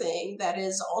 another thing that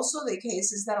is also the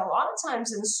case is that a lot of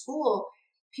times in school,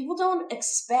 people don't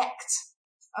expect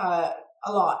a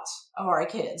lot of our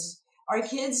kids. Our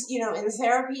kids, in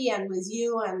therapy and with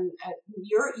you, and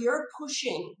you're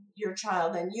pushing your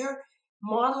child and you're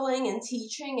modeling and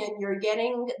teaching and you're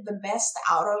getting the best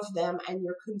out of them and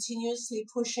you're continuously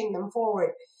pushing them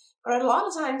forward. But a lot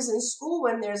of times in school,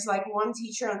 when there's one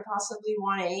teacher and possibly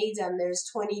one aide and there's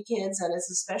 20 kids and it's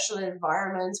a special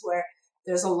environment where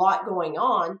there's a lot going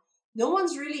on, no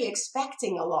one's really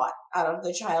expecting a lot out of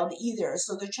the child either.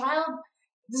 So the child,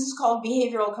 this is called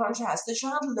behavioral contrast. The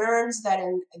child learns that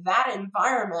in that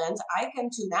environment, I can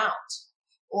tune out,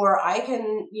 or I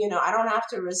can, I don't have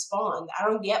to respond. I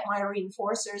don't get my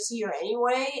reinforcers here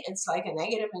anyway. It's like a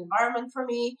negative environment for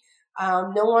me.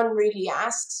 No one really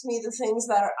asks me the things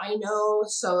that I know.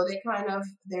 So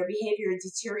their behavior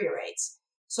deteriorates.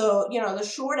 So, the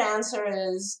short answer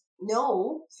is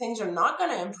no, things are not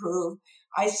going to improve.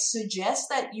 I suggest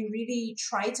that you really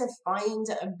try to find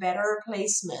a better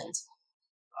placement.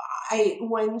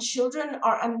 When children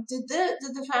are, did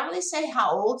the family say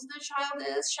how old the child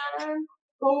is, Shannon?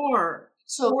 4.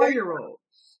 So 4-year-old.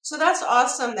 So that's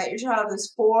awesome that your child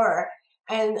is 4.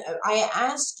 And I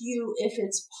ask you if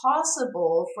it's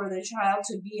possible for the child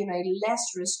to be in a less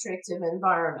restrictive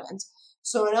environment.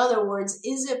 So in other words,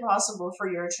 is it possible for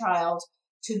your child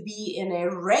to be in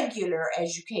a regular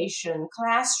education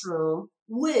classroom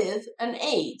with an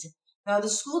aide? Now, the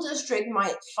school district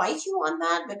might fight you on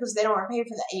that because they don't want to pay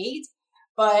for the aide,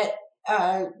 but,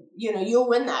 you'll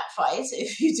win that fight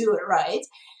if you do it right.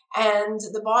 And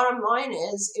the bottom line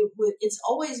is it's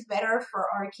always better for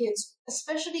our kids,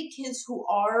 especially kids who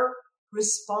are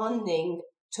responding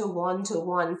to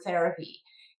one-to-one therapy.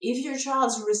 if your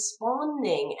child's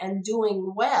responding and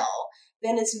doing well,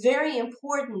 then it's very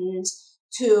important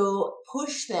to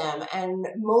push them and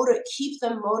keep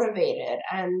them motivated,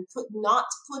 and not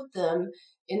put them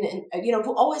in,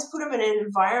 always put them in an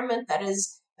environment that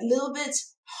is a little bit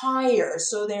higher,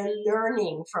 so they're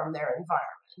learning from their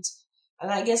environment.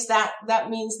 And I guess that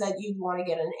means that you'd want to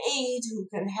get an aide who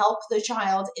can help the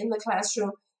child in the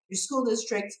classroom. Your school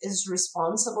district is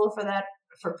responsible for that,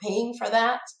 for paying for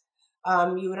that.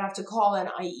 You would have to call an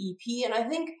IEP. And I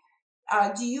think,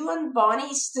 do you and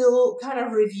Bonnie still kind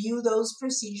of review those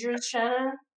procedures,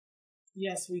 Shannon?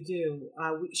 Yes, we do.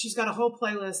 She's got a whole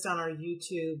playlist on our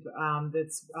YouTube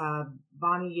that's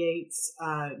Bonnie Yates,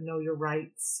 Know Your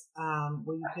Rights,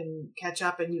 where you can catch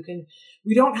up, and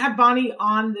we don't have Bonnie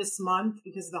on this month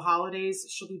because of the holidays.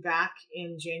 She'll be back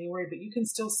in January, but you can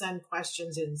still send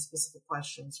questions in, specific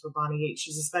questions for Bonnie Yates.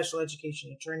 She's a special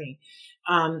education attorney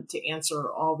to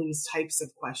answer all these types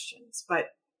of questions. But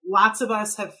lots of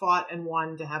us have fought and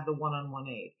won to have the one-on-one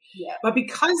aid. Yeah. But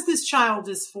because this child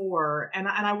is 4, and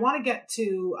I want to get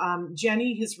to,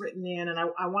 Jenny has written in, and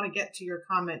I want to get to your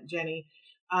comment, Jenny.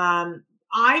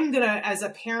 I'm going to, as a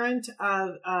parent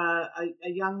of a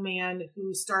young man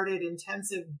who started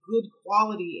intensive good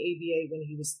quality ABA when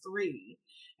he was 3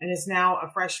 and is now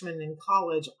a freshman in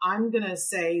college, I'm going to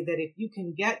say that if you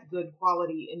can get good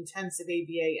quality intensive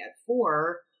ABA at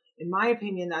 4, in my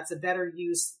opinion, that's a better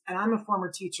use. And I'm a former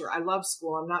teacher. I love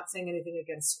school. I'm not saying anything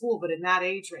against school, but in that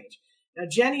age range. Now,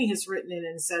 Jenny has written in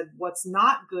and said what's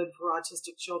not good for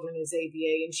autistic children is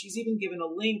ABA. And she's even given a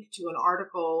link to an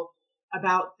article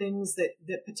about things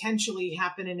that potentially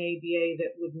happen in ABA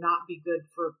that would not be good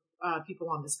for people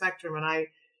on the spectrum.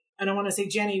 And I want to say,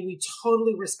 Jenny, we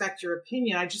totally respect your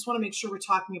opinion. I just want to make sure we're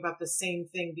talking about the same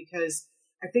thing, because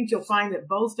I think you'll find that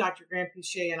both Dr.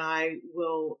 Grant-Piché and I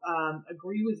will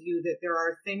agree with you that there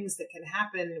are things that can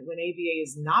happen when ABA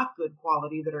is not good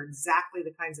quality that are exactly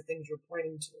the kinds of things you're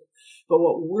pointing to. But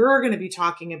what we're going to be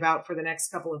talking about for the next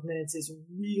couple of minutes is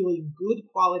really good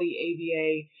quality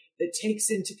ABA that takes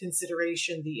into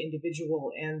consideration the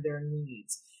individual and their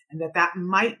needs, and that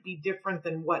might be different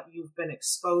than what you've been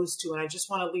exposed to. And I just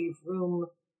want to leave room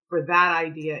for that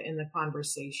idea in the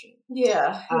conversation.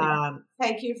 Yeah.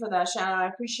 Thank you for that, Shannon. I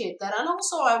appreciate that. And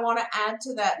also I want to add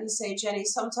to that and say, Jenny,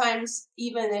 sometimes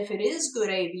even if it is good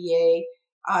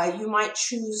ABA, you might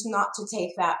choose not to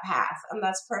take that path, and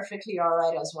that's perfectly all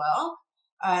right as well.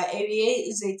 ABA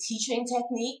is a teaching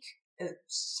technique.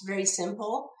 It's very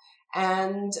simple.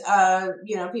 And,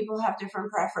 people have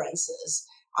different preferences.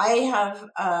 I have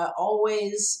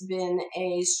always been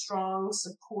a strong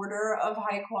supporter of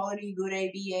high quality good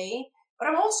ABA, but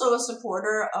I'm also a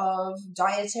supporter of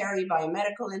dietary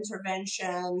biomedical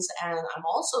interventions, and I'm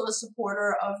also a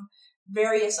supporter of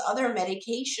various other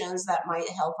medications that might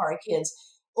help our kids.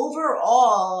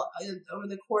 Overall, over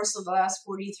the course of the last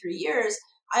 43 years,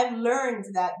 I've learned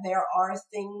that there are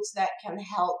things that can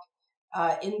help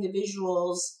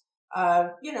individuals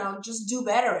just do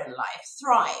better in life.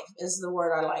 Thrive is the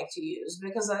word I like to use,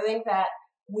 because I think that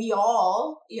we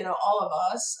all of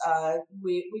us,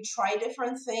 we try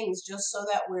different things just so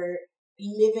that we're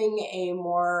living a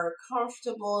more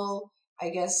comfortable, I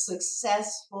guess,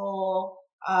 successful,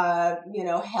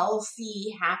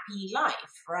 healthy, happy life,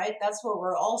 right? That's what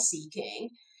we're all seeking.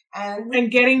 And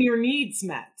getting your needs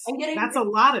met. That's a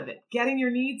lot of it. Getting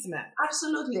your needs met.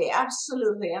 Absolutely.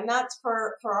 Absolutely. And that's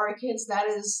for our kids, that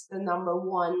is the number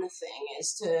one thing,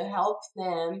 is to help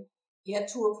them get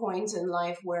to a point in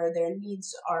life where their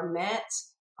needs are met.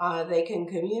 They can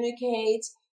communicate.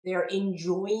 They're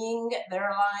enjoying their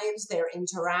lives. They're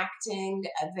interacting.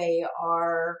 They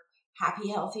are happy,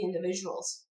 healthy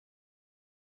individuals.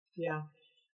 Yeah.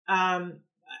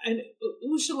 And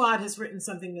Ushalat has written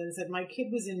something that said, my kid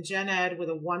was in gen ed with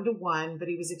a 1-to-1, but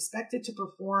he was expected to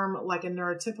perform like a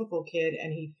neurotypical kid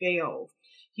and he failed.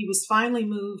 He was finally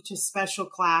moved to special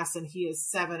class and he is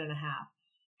 7.5.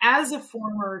 As a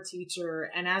former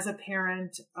teacher and as a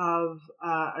parent of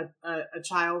a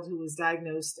child who was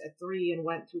diagnosed at 3 and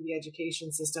went through the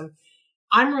education system,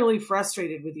 I'm really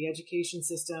frustrated with the education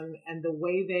system and the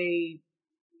way they,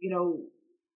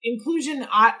 inclusion.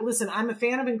 Listen, I'm a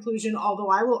fan of inclusion,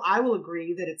 although I will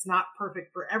agree that it's not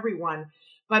perfect for everyone.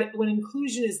 But when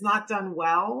inclusion is not done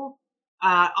well,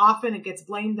 often it gets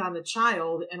blamed on the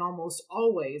child, and almost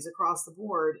always across the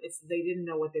board, it's they didn't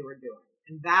know what they were doing.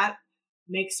 And that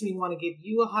makes me want to give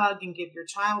you a hug and give your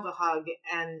child a hug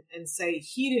and say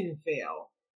he didn't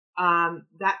fail.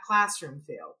 That classroom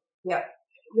failed. Yeah.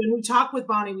 When we talk with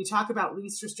Bonnie, we talk about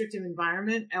least restrictive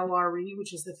environment, LRE,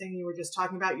 which is the thing you were just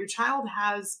talking about. Your child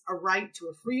has a right to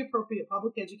a free, appropriate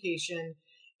public education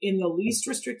in the least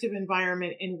restrictive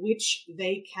environment in which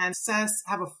they can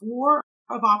have a floor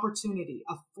of opportunity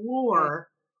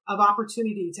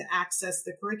to access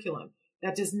the curriculum.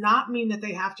 That does not mean that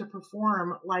they have to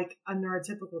perform like a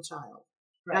neurotypical child.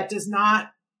 Right. That does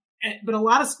not, but a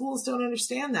lot of schools don't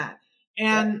understand that.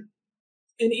 And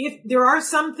if there are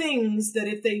some things that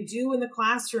if they do in the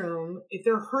classroom, if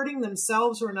they're hurting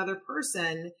themselves or another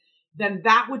person, then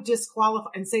that would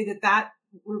disqualify and say that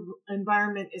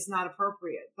environment is not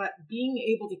appropriate. But being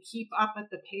able to keep up at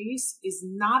the pace is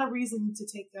not a reason to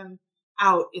take them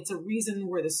out. It's a reason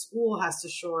where the school has to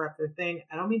shore up their thing.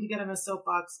 I don't mean to get on a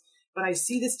soapbox, but I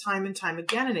see this time and time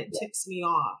again, and it ticks me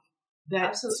off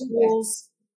that schools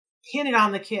pin it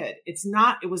on the kid.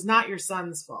 It was not your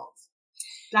son's fault.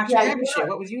 Dr. Granpeesheh,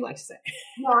 what would you like to say?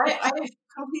 No, I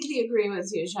completely agree with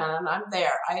you, Shannon. I'm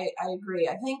there. I agree.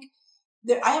 I think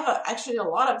I have actually a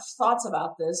lot of thoughts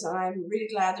about this, and I'm really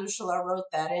glad Ursula wrote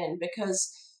that in,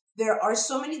 because there are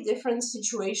so many different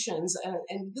situations,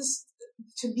 and this,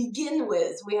 to begin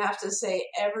with, we have to say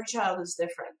every child is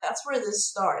different. That's where this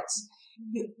starts.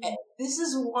 This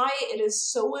is why it is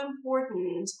so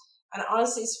important. And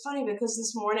honestly, it's funny because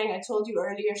this morning, I told you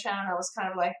earlier, Shannon, I was kind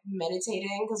of like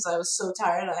meditating because I was so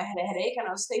tired and I had a headache. And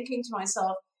I was thinking to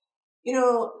myself,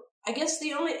 I guess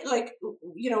the only,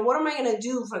 what am I going to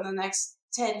do for the next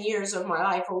 10 years of my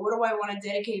life? Or what do I want to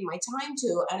dedicate my time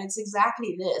to? And it's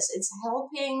exactly this. It's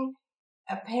helping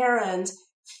a parent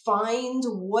find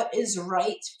what is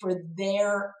right for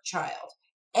their child.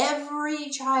 Every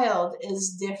child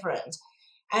is different.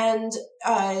 And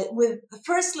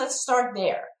first, let's start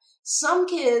there. Some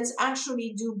kids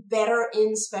actually do better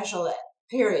in special ed,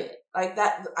 period. Like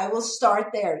that, I will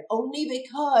start there only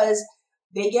because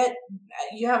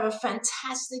you have a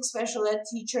fantastic special ed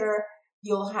teacher.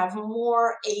 You'll have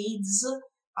more aides.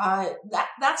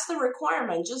 That's the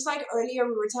requirement. Just like earlier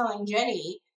we were telling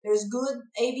Jenny, there's good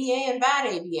ABA and bad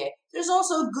ABA. There's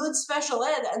also good special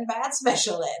ed and bad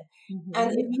special ed. Mm-hmm.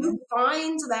 And if you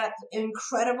find that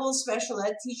incredible special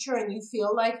ed teacher and you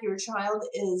feel like your child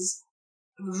is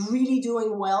really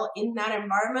doing well in that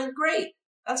environment, great.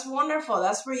 That's wonderful.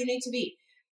 That's where you need to be.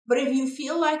 But if you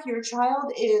feel like your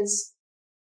child is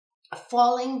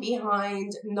falling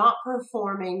behind, not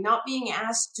performing, not being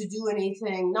asked to do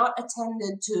anything, not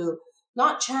attended to,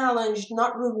 not challenged,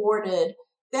 not rewarded,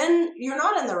 then you're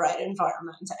not in the right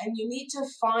environment. And you need to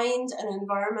find an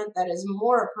environment that is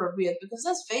more appropriate, because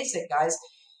let's face it, guys,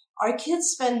 our kids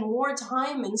spend more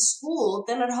time in school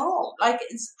than at home. Like,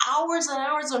 it's hours and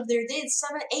hours of their day. It's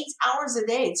 7-8 hours a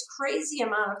day. It's crazy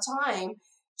amount of time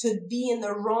to be in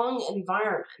the wrong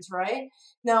environment, right?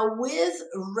 Now, with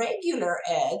regular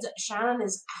ed, Shannon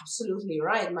is absolutely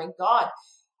right. My God,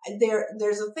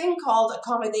 there's a thing called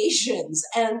accommodations.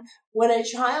 And when a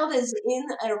child is in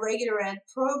a regular ed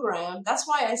program, that's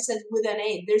why I said with an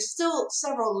aid, there's still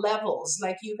several levels.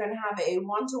 Like, you can have a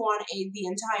one-to-one aid the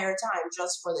entire time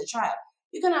just for the child.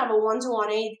 You can have a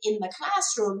one-to-one aid in the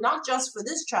classroom, not just for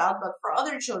this child, but for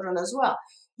other children as well.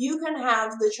 You can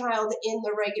have the child in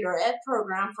the regular ed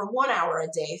program for 1 hour a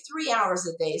day, 3 hours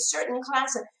a day, certain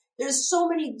classes. There's so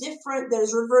many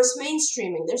there's reverse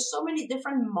mainstreaming. There's so many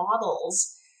different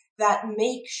models that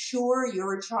make sure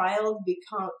your child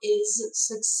is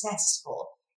successful.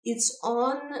 It's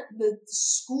on the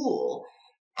school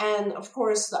and, of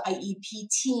course, the IEP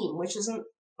team, which isn't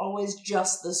always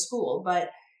just the school, but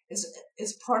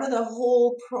is part of the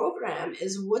whole program,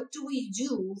 is what do we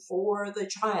do for the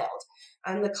child?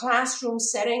 And the classroom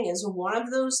setting is one of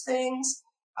those things.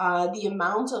 The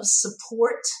amount of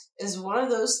support is one of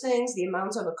those things. The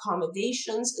amount of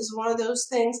accommodations is one of those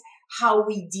things. How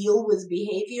we deal with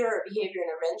behavior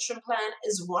intervention plan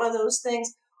is one of those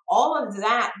things. All of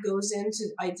that goes into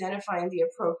identifying the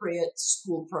appropriate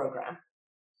school program.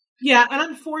 Yeah, and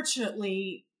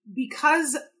unfortunately,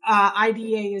 because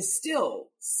IDA is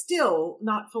still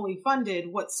not fully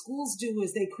funded, what schools do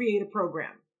is they create a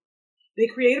program. They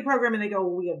create a program and they go,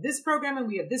 well, we have this program and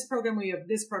we have this program, we have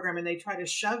this program, and they try to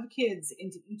shove kids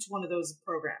into each one of those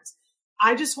programs.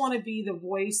 I just want to be the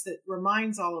voice that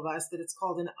reminds all of us that it's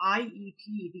called an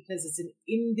IEP because it's an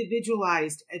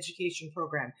individualized education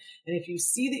program. And if you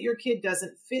see that your kid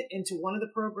doesn't fit into one of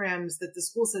the programs that the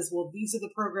school says, well, these are the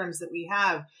programs that we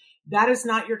have, that is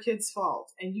not your kid's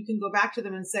fault. And you can go back to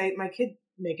them and say, my kid,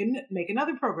 make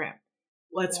another program.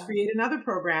 Let's create another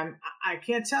program. I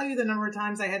can't tell you the number of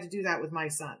times I had to do that with my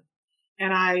son.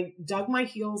 And I dug my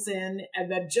heels in. And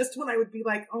then just when I would be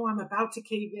like, oh, I'm about to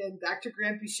cave in, Dr.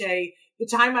 Granpeesheh, the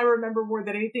time I remember more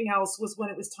than anything else was when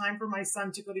it was time for my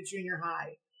son to go to junior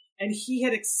high. And he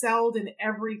had excelled in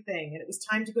everything. And it was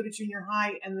time to go to junior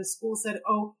high. And the school said,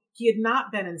 oh, he had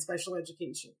not been in special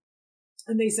education.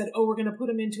 And they said, oh, we're going to put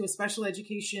him into a special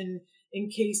education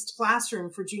encased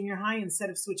classroom for junior high instead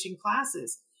of switching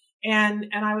classes. And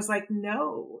I was like,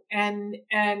 no. And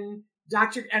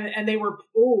they were,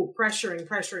 pressuring.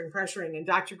 And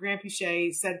Dr.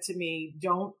 Granpeesheh said to me,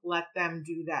 don't let them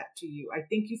do that to you. I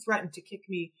think you threatened to kick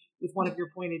me with one of your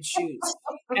pointed shoes.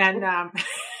 And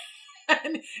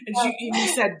you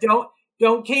said,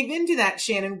 don't cave into that,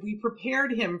 Shannon. We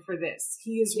prepared him for this.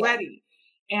 He is ready.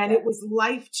 And it was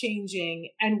life-changing.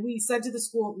 And we said to the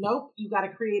school, nope, you got to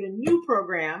create a new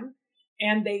program.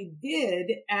 And they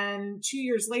did. And 2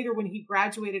 years later, when he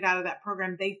graduated out of that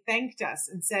program, they thanked us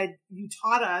and said, you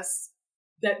taught us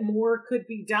that more could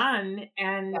be done.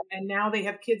 And now they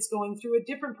have kids going through a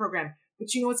different program.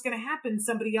 But you know what's going to happen?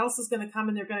 Somebody else is going to come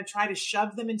and they're going to try to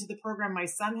shove them into the program my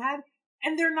son had.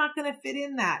 And they're not going to fit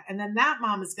in that. And then that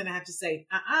mom is going to have to say,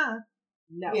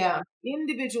 no. Yeah.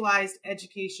 Individualized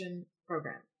education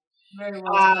program. Very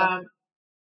well.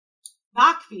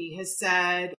 Nakvi has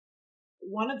said,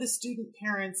 one of the student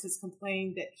parents has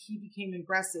complained that he became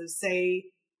aggressive, say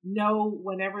no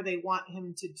whenever they want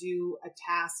him to do a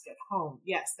task at home.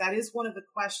 Yes, that is one of the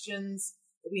questions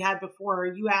that we had before.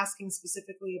 Are you asking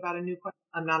specifically about a new question?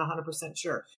 I'm not 100%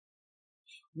 sure.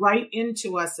 Write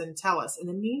into us and tell us. In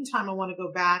the meantime, I want to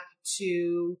go back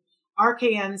to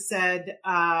RKN said,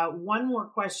 one more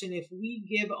question. If we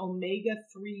give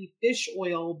omega-3 fish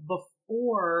oil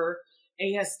before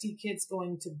ASD kids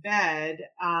going to bed,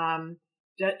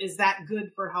 is that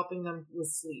good for helping them with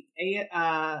sleep?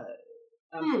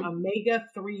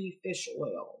 Omega-3 fish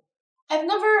oil. I've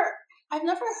never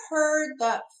heard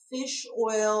that fish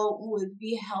oil would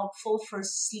be helpful for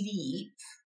sleep.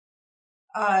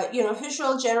 Fish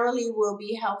oil generally will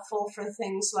be helpful for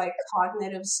things like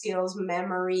cognitive skills,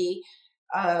 memory.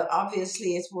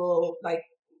 Obviously, it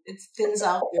thins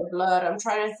out your blood. I'm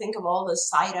trying to think of all the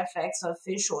side effects of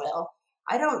fish oil.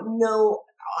 I don't know.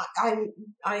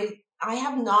 I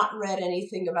have not read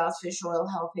anything about fish oil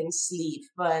helping sleep,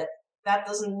 but that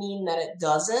doesn't mean that it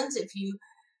doesn't. If your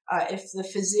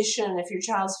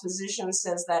child's physician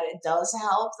says that it does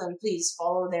help, then please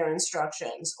follow their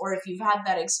instructions. Or if you've had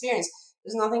that experience,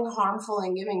 there's nothing harmful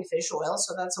in giving fish oil,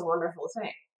 so that's a wonderful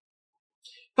thing.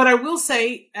 But I will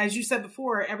say, as you said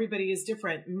before, everybody is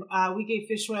different. We gave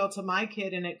fish oil to my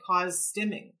kid and it caused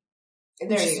stimming.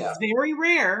 There you go.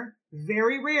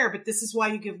 Very rare, but this is why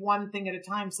you give one thing at a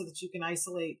time so that you can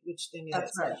isolate which thing it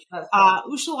is. Right. That's right.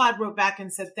 Ushalad wrote back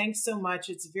and said, thanks so much.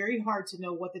 It's very hard to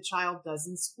know what the child does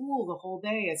in school the whole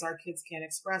day as our kids can't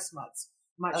express much.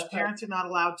 Parents are not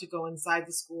allowed to go inside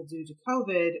the school due to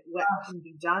COVID. What can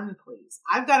be done, please?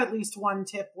 I've got at least one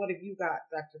tip. What have you got,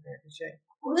 Dr. Granpeesheh?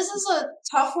 Well, this is a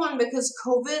tough one because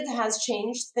COVID has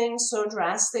changed things so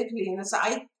drastically. And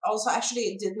I also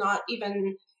actually did not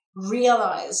even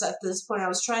realize at this point. I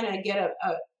was trying to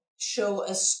show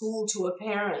a school to a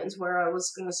parent where I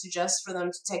was going to suggest for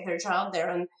them to take their child there,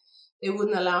 and they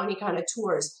wouldn't allow any kind of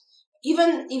tours.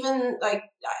 Even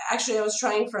actually I was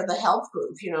trying for the health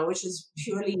group, which is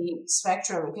purely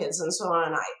spectrum kids and so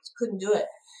on. I couldn't do it.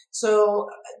 So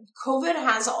COVID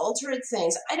has altered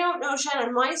things. I don't know,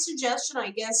 Shannon, my suggestion,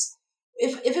 I guess,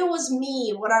 if it was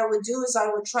me, what I would do is I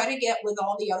would try to get with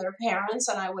all the other parents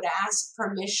and I would ask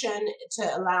permission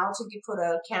to allow to put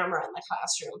a camera in the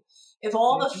classroom. If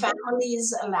all the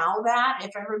families allow that,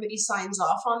 if everybody signs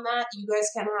off on that, you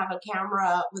guys can have a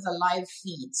camera with a live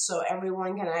feed so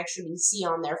everyone can actually see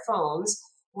on their phones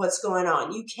what's going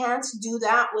on. You can't do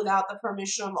that without the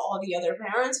permission of all the other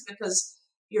parents because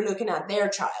you're looking at their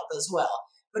child as well.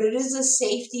 But it is a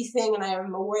safety thing, and I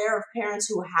am aware of parents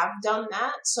who have done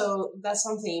that, so that's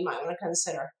something you might want to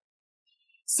consider.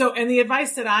 So, and the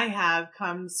advice that I have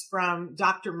comes from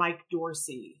Dr. Mike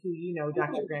Dorsey, who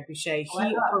Dr. Granpeesheh.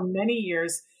 For many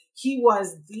years, he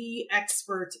was the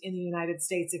expert in the United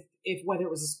States. If whether it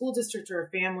was a school district or a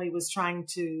family was trying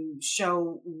to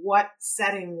show what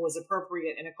setting was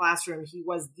appropriate in a classroom, he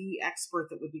was the expert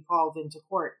that would be called into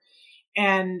court.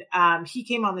 And he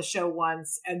came on the show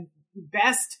once, and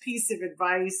best piece of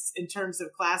advice in terms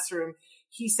of classroom,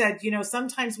 he said,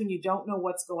 sometimes when you don't know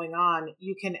what's going on,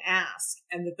 you can ask.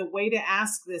 And that the way to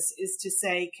ask this is to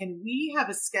say, can we have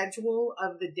a schedule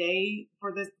of the day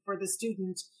for the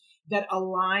student that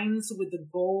aligns with the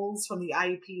goals from the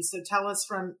IEP? So tell us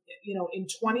from, in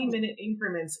 20-minute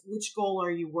increments, which goal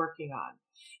are you working on?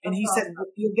 And he said,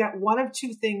 you'll get one of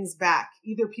two things back.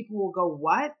 Either people will go,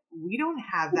 what? We don't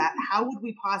have that. How would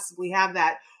we possibly have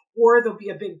that? Or there'll be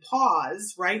a big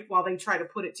pause, right, while they try to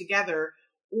put it together,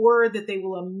 or that they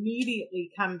will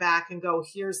immediately come back and go,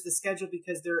 here's the schedule,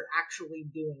 because they're actually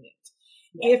doing it.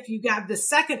 Yeah. If you got the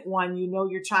second one,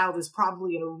 your child is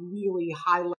probably in a really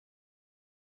high level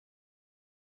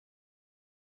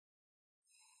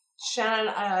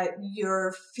Shannon,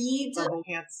 your feed. Or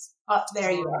pants. Oh,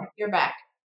 there you are. You're back.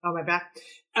 Oh, my back.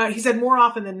 He said more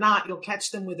often than not, you'll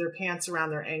catch them with their pants around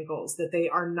their ankles, that they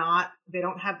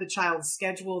don't have the child's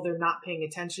schedule. They're not paying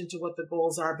attention to what the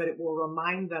goals are, but it will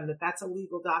remind them that that's a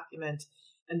legal document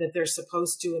and that they're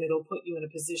supposed to, and it'll put you in a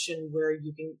position where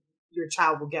your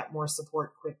child will get more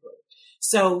support quickly.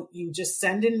 So you just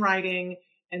send in writing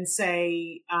and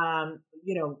say,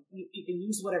 you can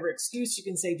use whatever excuse. You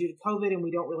can say, due to COVID and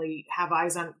we don't really have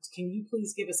eyes on, can you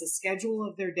please give us a schedule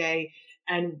of their day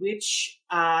and which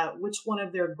one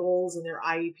of their goals and their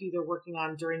IEP they're working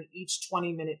on during each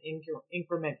 20-minute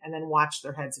increment, and then watch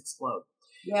their heads explode.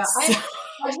 Yeah, I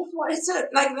just wanted to,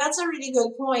 that's a really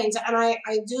good point. And I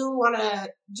do want to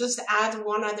just add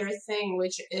one other thing,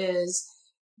 which is,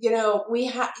 you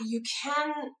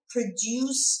can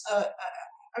produce,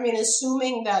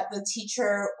 assuming that the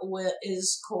teacher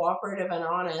is cooperative and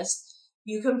honest,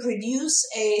 you can produce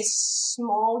a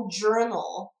small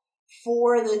journal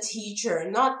for the teacher,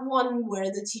 not one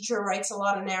where the teacher writes a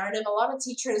lot of narrative. A lot of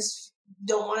teachers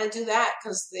don't want to do that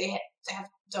because they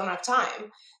don't have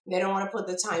time. They don't want to put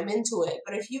the time into it.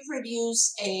 But if you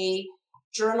produce a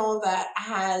journal that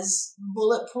has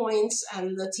bullet points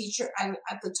and the teacher and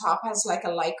at the top has like a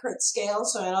Likert scale.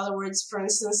 So in other words, for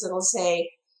instance, it'll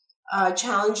say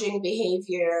challenging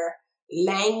behavior,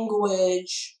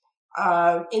 language,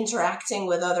 interacting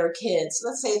with other kids.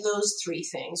 Let's say those three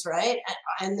things, right?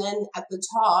 And then at the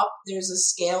top, there's a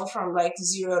scale from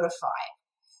 0 to 5.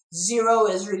 0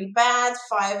 is really bad,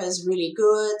 5 is really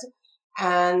good.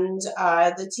 And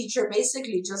the teacher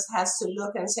basically just has to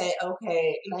look and say,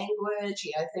 okay, language,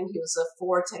 I think he was a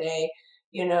 4 today.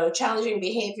 Challenging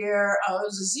behavior, it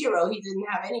was a 0. He didn't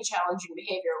have any challenging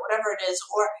behavior, whatever it is.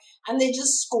 And they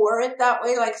just score it that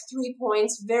way, 3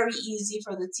 points, very easy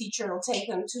for the teacher. It'll take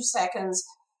them 2 seconds.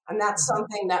 And that's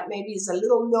something that maybe is a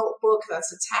little notebook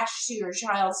that's attached to your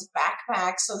child's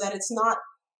backpack so that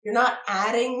you're not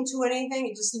adding to anything.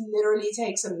 It just literally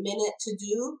takes a minute to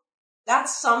do.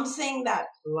 That's something that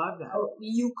love that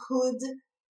you could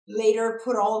later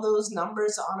put all those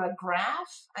numbers on a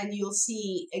graph and you'll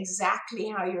see exactly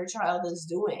how your child is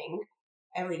doing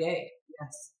every day.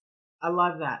 Yes. I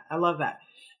love that.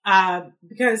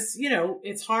 Because,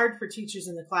 it's hard for teachers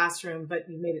in the classroom, but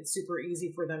you made it super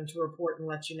easy for them to report and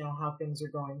let you know how things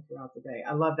are going throughout the day.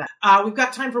 I love that. We've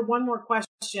got time for one more question.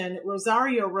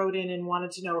 Rosario wrote in and wanted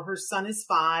to know her son is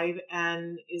 5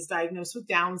 and is diagnosed with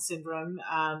Down syndrome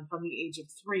from the age of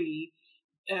 3.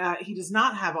 He does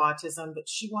not have autism, but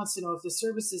she wants to know if the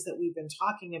services that we've been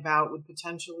talking about would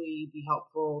potentially be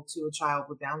helpful to a child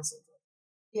with Down syndrome.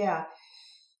 Yeah.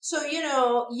 So,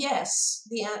 yes,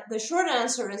 the short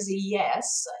answer is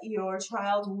yes. Your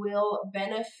child will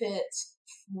benefit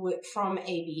from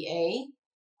ABA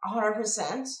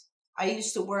 100%. I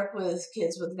used to work with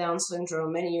kids with Down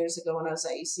syndrome many years ago when I was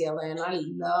at UCLA, and I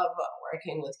love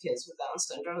working with kids with Down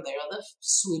syndrome. They are the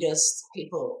sweetest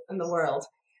people in the world.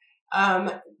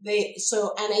 And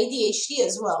ADHD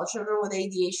as well. Children with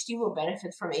ADHD will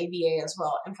benefit from ABA as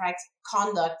well. In fact,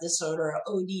 conduct disorder,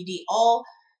 ODD, all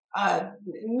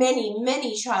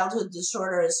many childhood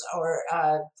disorders or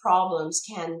problems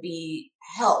can be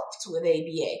helped with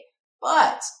ABA.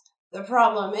 But the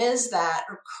problem is that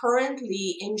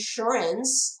currently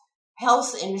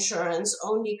health insurance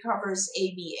only covers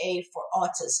ABA for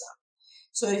autism.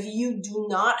 So if you do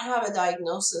not have a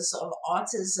diagnosis of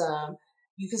autism,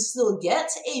 you can still get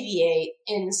ABA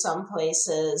in some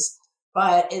places,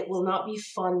 but it will not be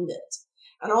funded.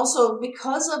 And also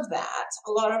because of that,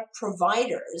 a lot of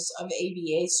providers of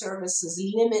ABA services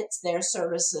limit their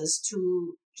services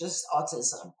to just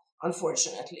autism,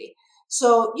 unfortunately.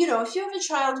 So, if you have a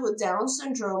child with Down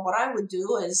syndrome, what I would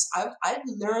do is I've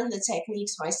learned the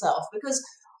techniques myself, because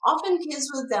often kids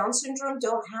with Down syndrome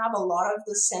don't have a lot of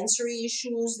the sensory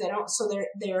issues.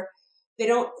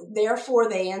 Therefore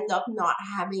they end up not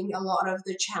having a lot of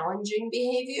the challenging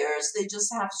behaviors. They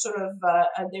just have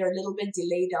they're a little bit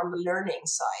delayed on the learning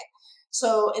side.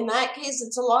 So in that case,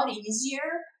 it's a lot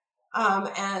easier.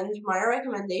 And my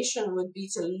recommendation would be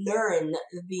to learn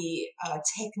the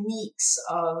techniques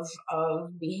of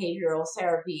behavioral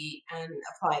therapy and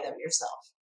apply them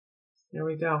yourself. There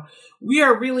we go. We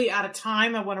are really out of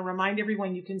time. I want to remind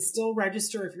everyone you can still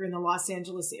register if you're in the Los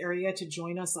Angeles area to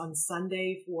join us on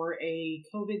Sunday for a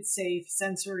COVID-safe,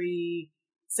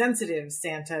 sensory-sensitive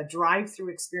Santa drive-through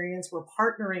experience. We're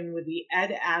partnering with the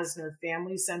Ed Asner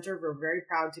Family Center. We're very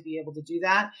proud to be able to do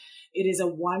that. It is a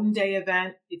one-day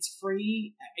event. It's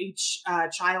free. Each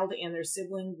child and their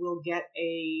sibling will get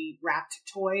a wrapped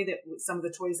toy, some of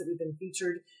the toys that we've been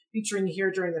featuring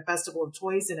here during the Festival of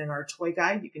Toys and in our toy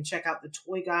guide. You can check out the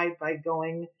toy guide by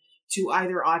going to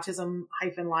either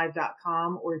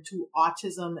autism-live.com or to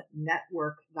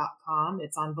autismnetwork.com.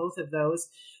 It's on both of those.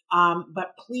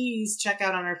 But please check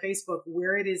out on our Facebook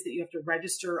where it is that you have to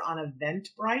register on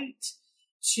Eventbrite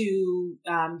to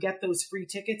get those free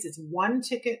tickets. It's 1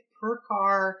 ticket per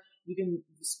car. You can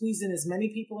squeeze in as many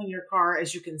people in your car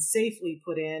as you can safely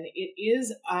put in. It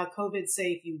is COVID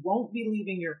safe. You won't be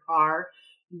leaving your car.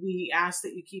 We ask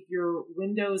that you keep your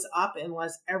windows up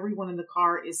unless everyone in the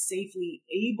car is safely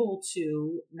able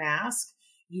to mask.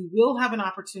 You will have an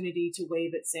opportunity to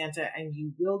wave at Santa and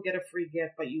you will get a free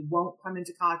gift, but you won't come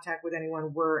into contact with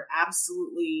anyone. We're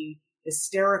absolutely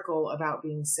hysterical about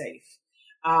being safe.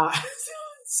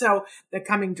 So they're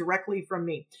coming directly from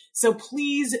me. So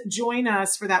please join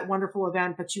us for that wonderful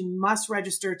event, but you must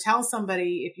register. Tell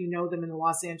somebody if you know them in the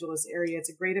Los Angeles area. It's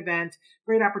a great event,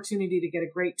 great opportunity to get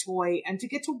a great toy and to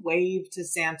get to wave to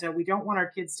Santa. We don't want our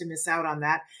kids to miss out on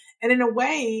that. And in a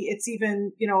way, it's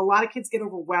even, a lot of kids get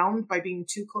overwhelmed by being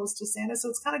too close to Santa. So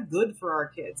it's kind of good for our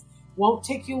kids. Won't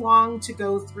take you long to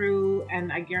go through,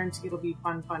 and I guarantee it'll be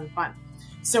fun, fun, fun.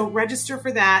 So register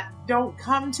for that. Don't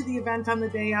come to the event on the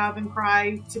day of and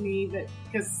cry to me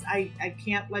because I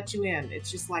can't let you in. It's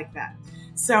just like that.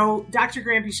 So Dr.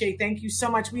 Granpeesheh, thank you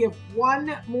so much. We have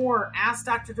one more Ask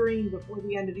Dr. Doreen before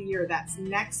the end of the year. That's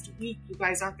next week. You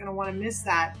guys aren't going to want to miss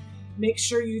that. Make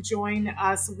sure you join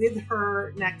us with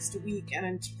her next week. And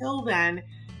until then,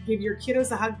 give your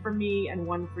kiddos a hug from me and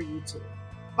one for you too.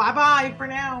 Bye-bye for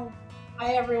now.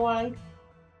 Bye, everyone.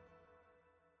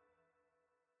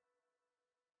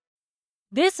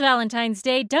 This Valentine's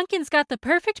Day, Dunkin's got the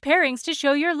perfect pairings to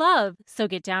show your love. So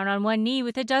get down on one knee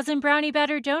with a dozen brownie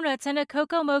batter donuts and a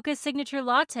Cocoa Mocha signature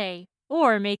latte.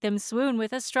 Or make them swoon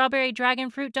with a strawberry dragon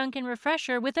fruit Dunkin'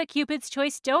 refresher with a Cupid's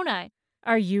Choice donut.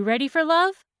 Are you ready for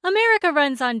love? America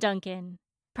runs on Dunkin'.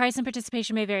 Price and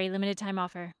participation may vary. Limited time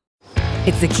offer.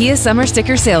 It's the Kia Summer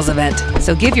Sticker Sales Event,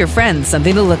 so give your friends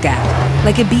something to look at.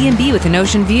 Like a B&B with an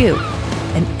ocean view,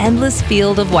 an endless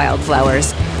field of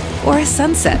wildflowers, or a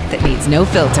sunset that needs no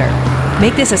filter.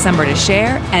 Make this a summer to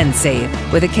share and save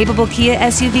with a capable Kia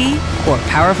SUV or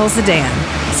powerful sedan.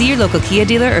 See your local Kia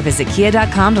dealer or visit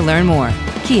kia.com to learn more.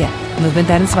 Kia, movement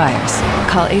that inspires.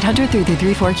 Call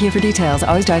 800-3334-KIA for details.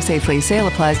 Always drive safely. Sale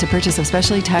applies to purchase of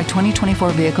specially tagged 2024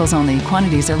 vehicles only.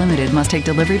 Quantities are limited. Must take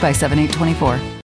delivery by 7/8/24.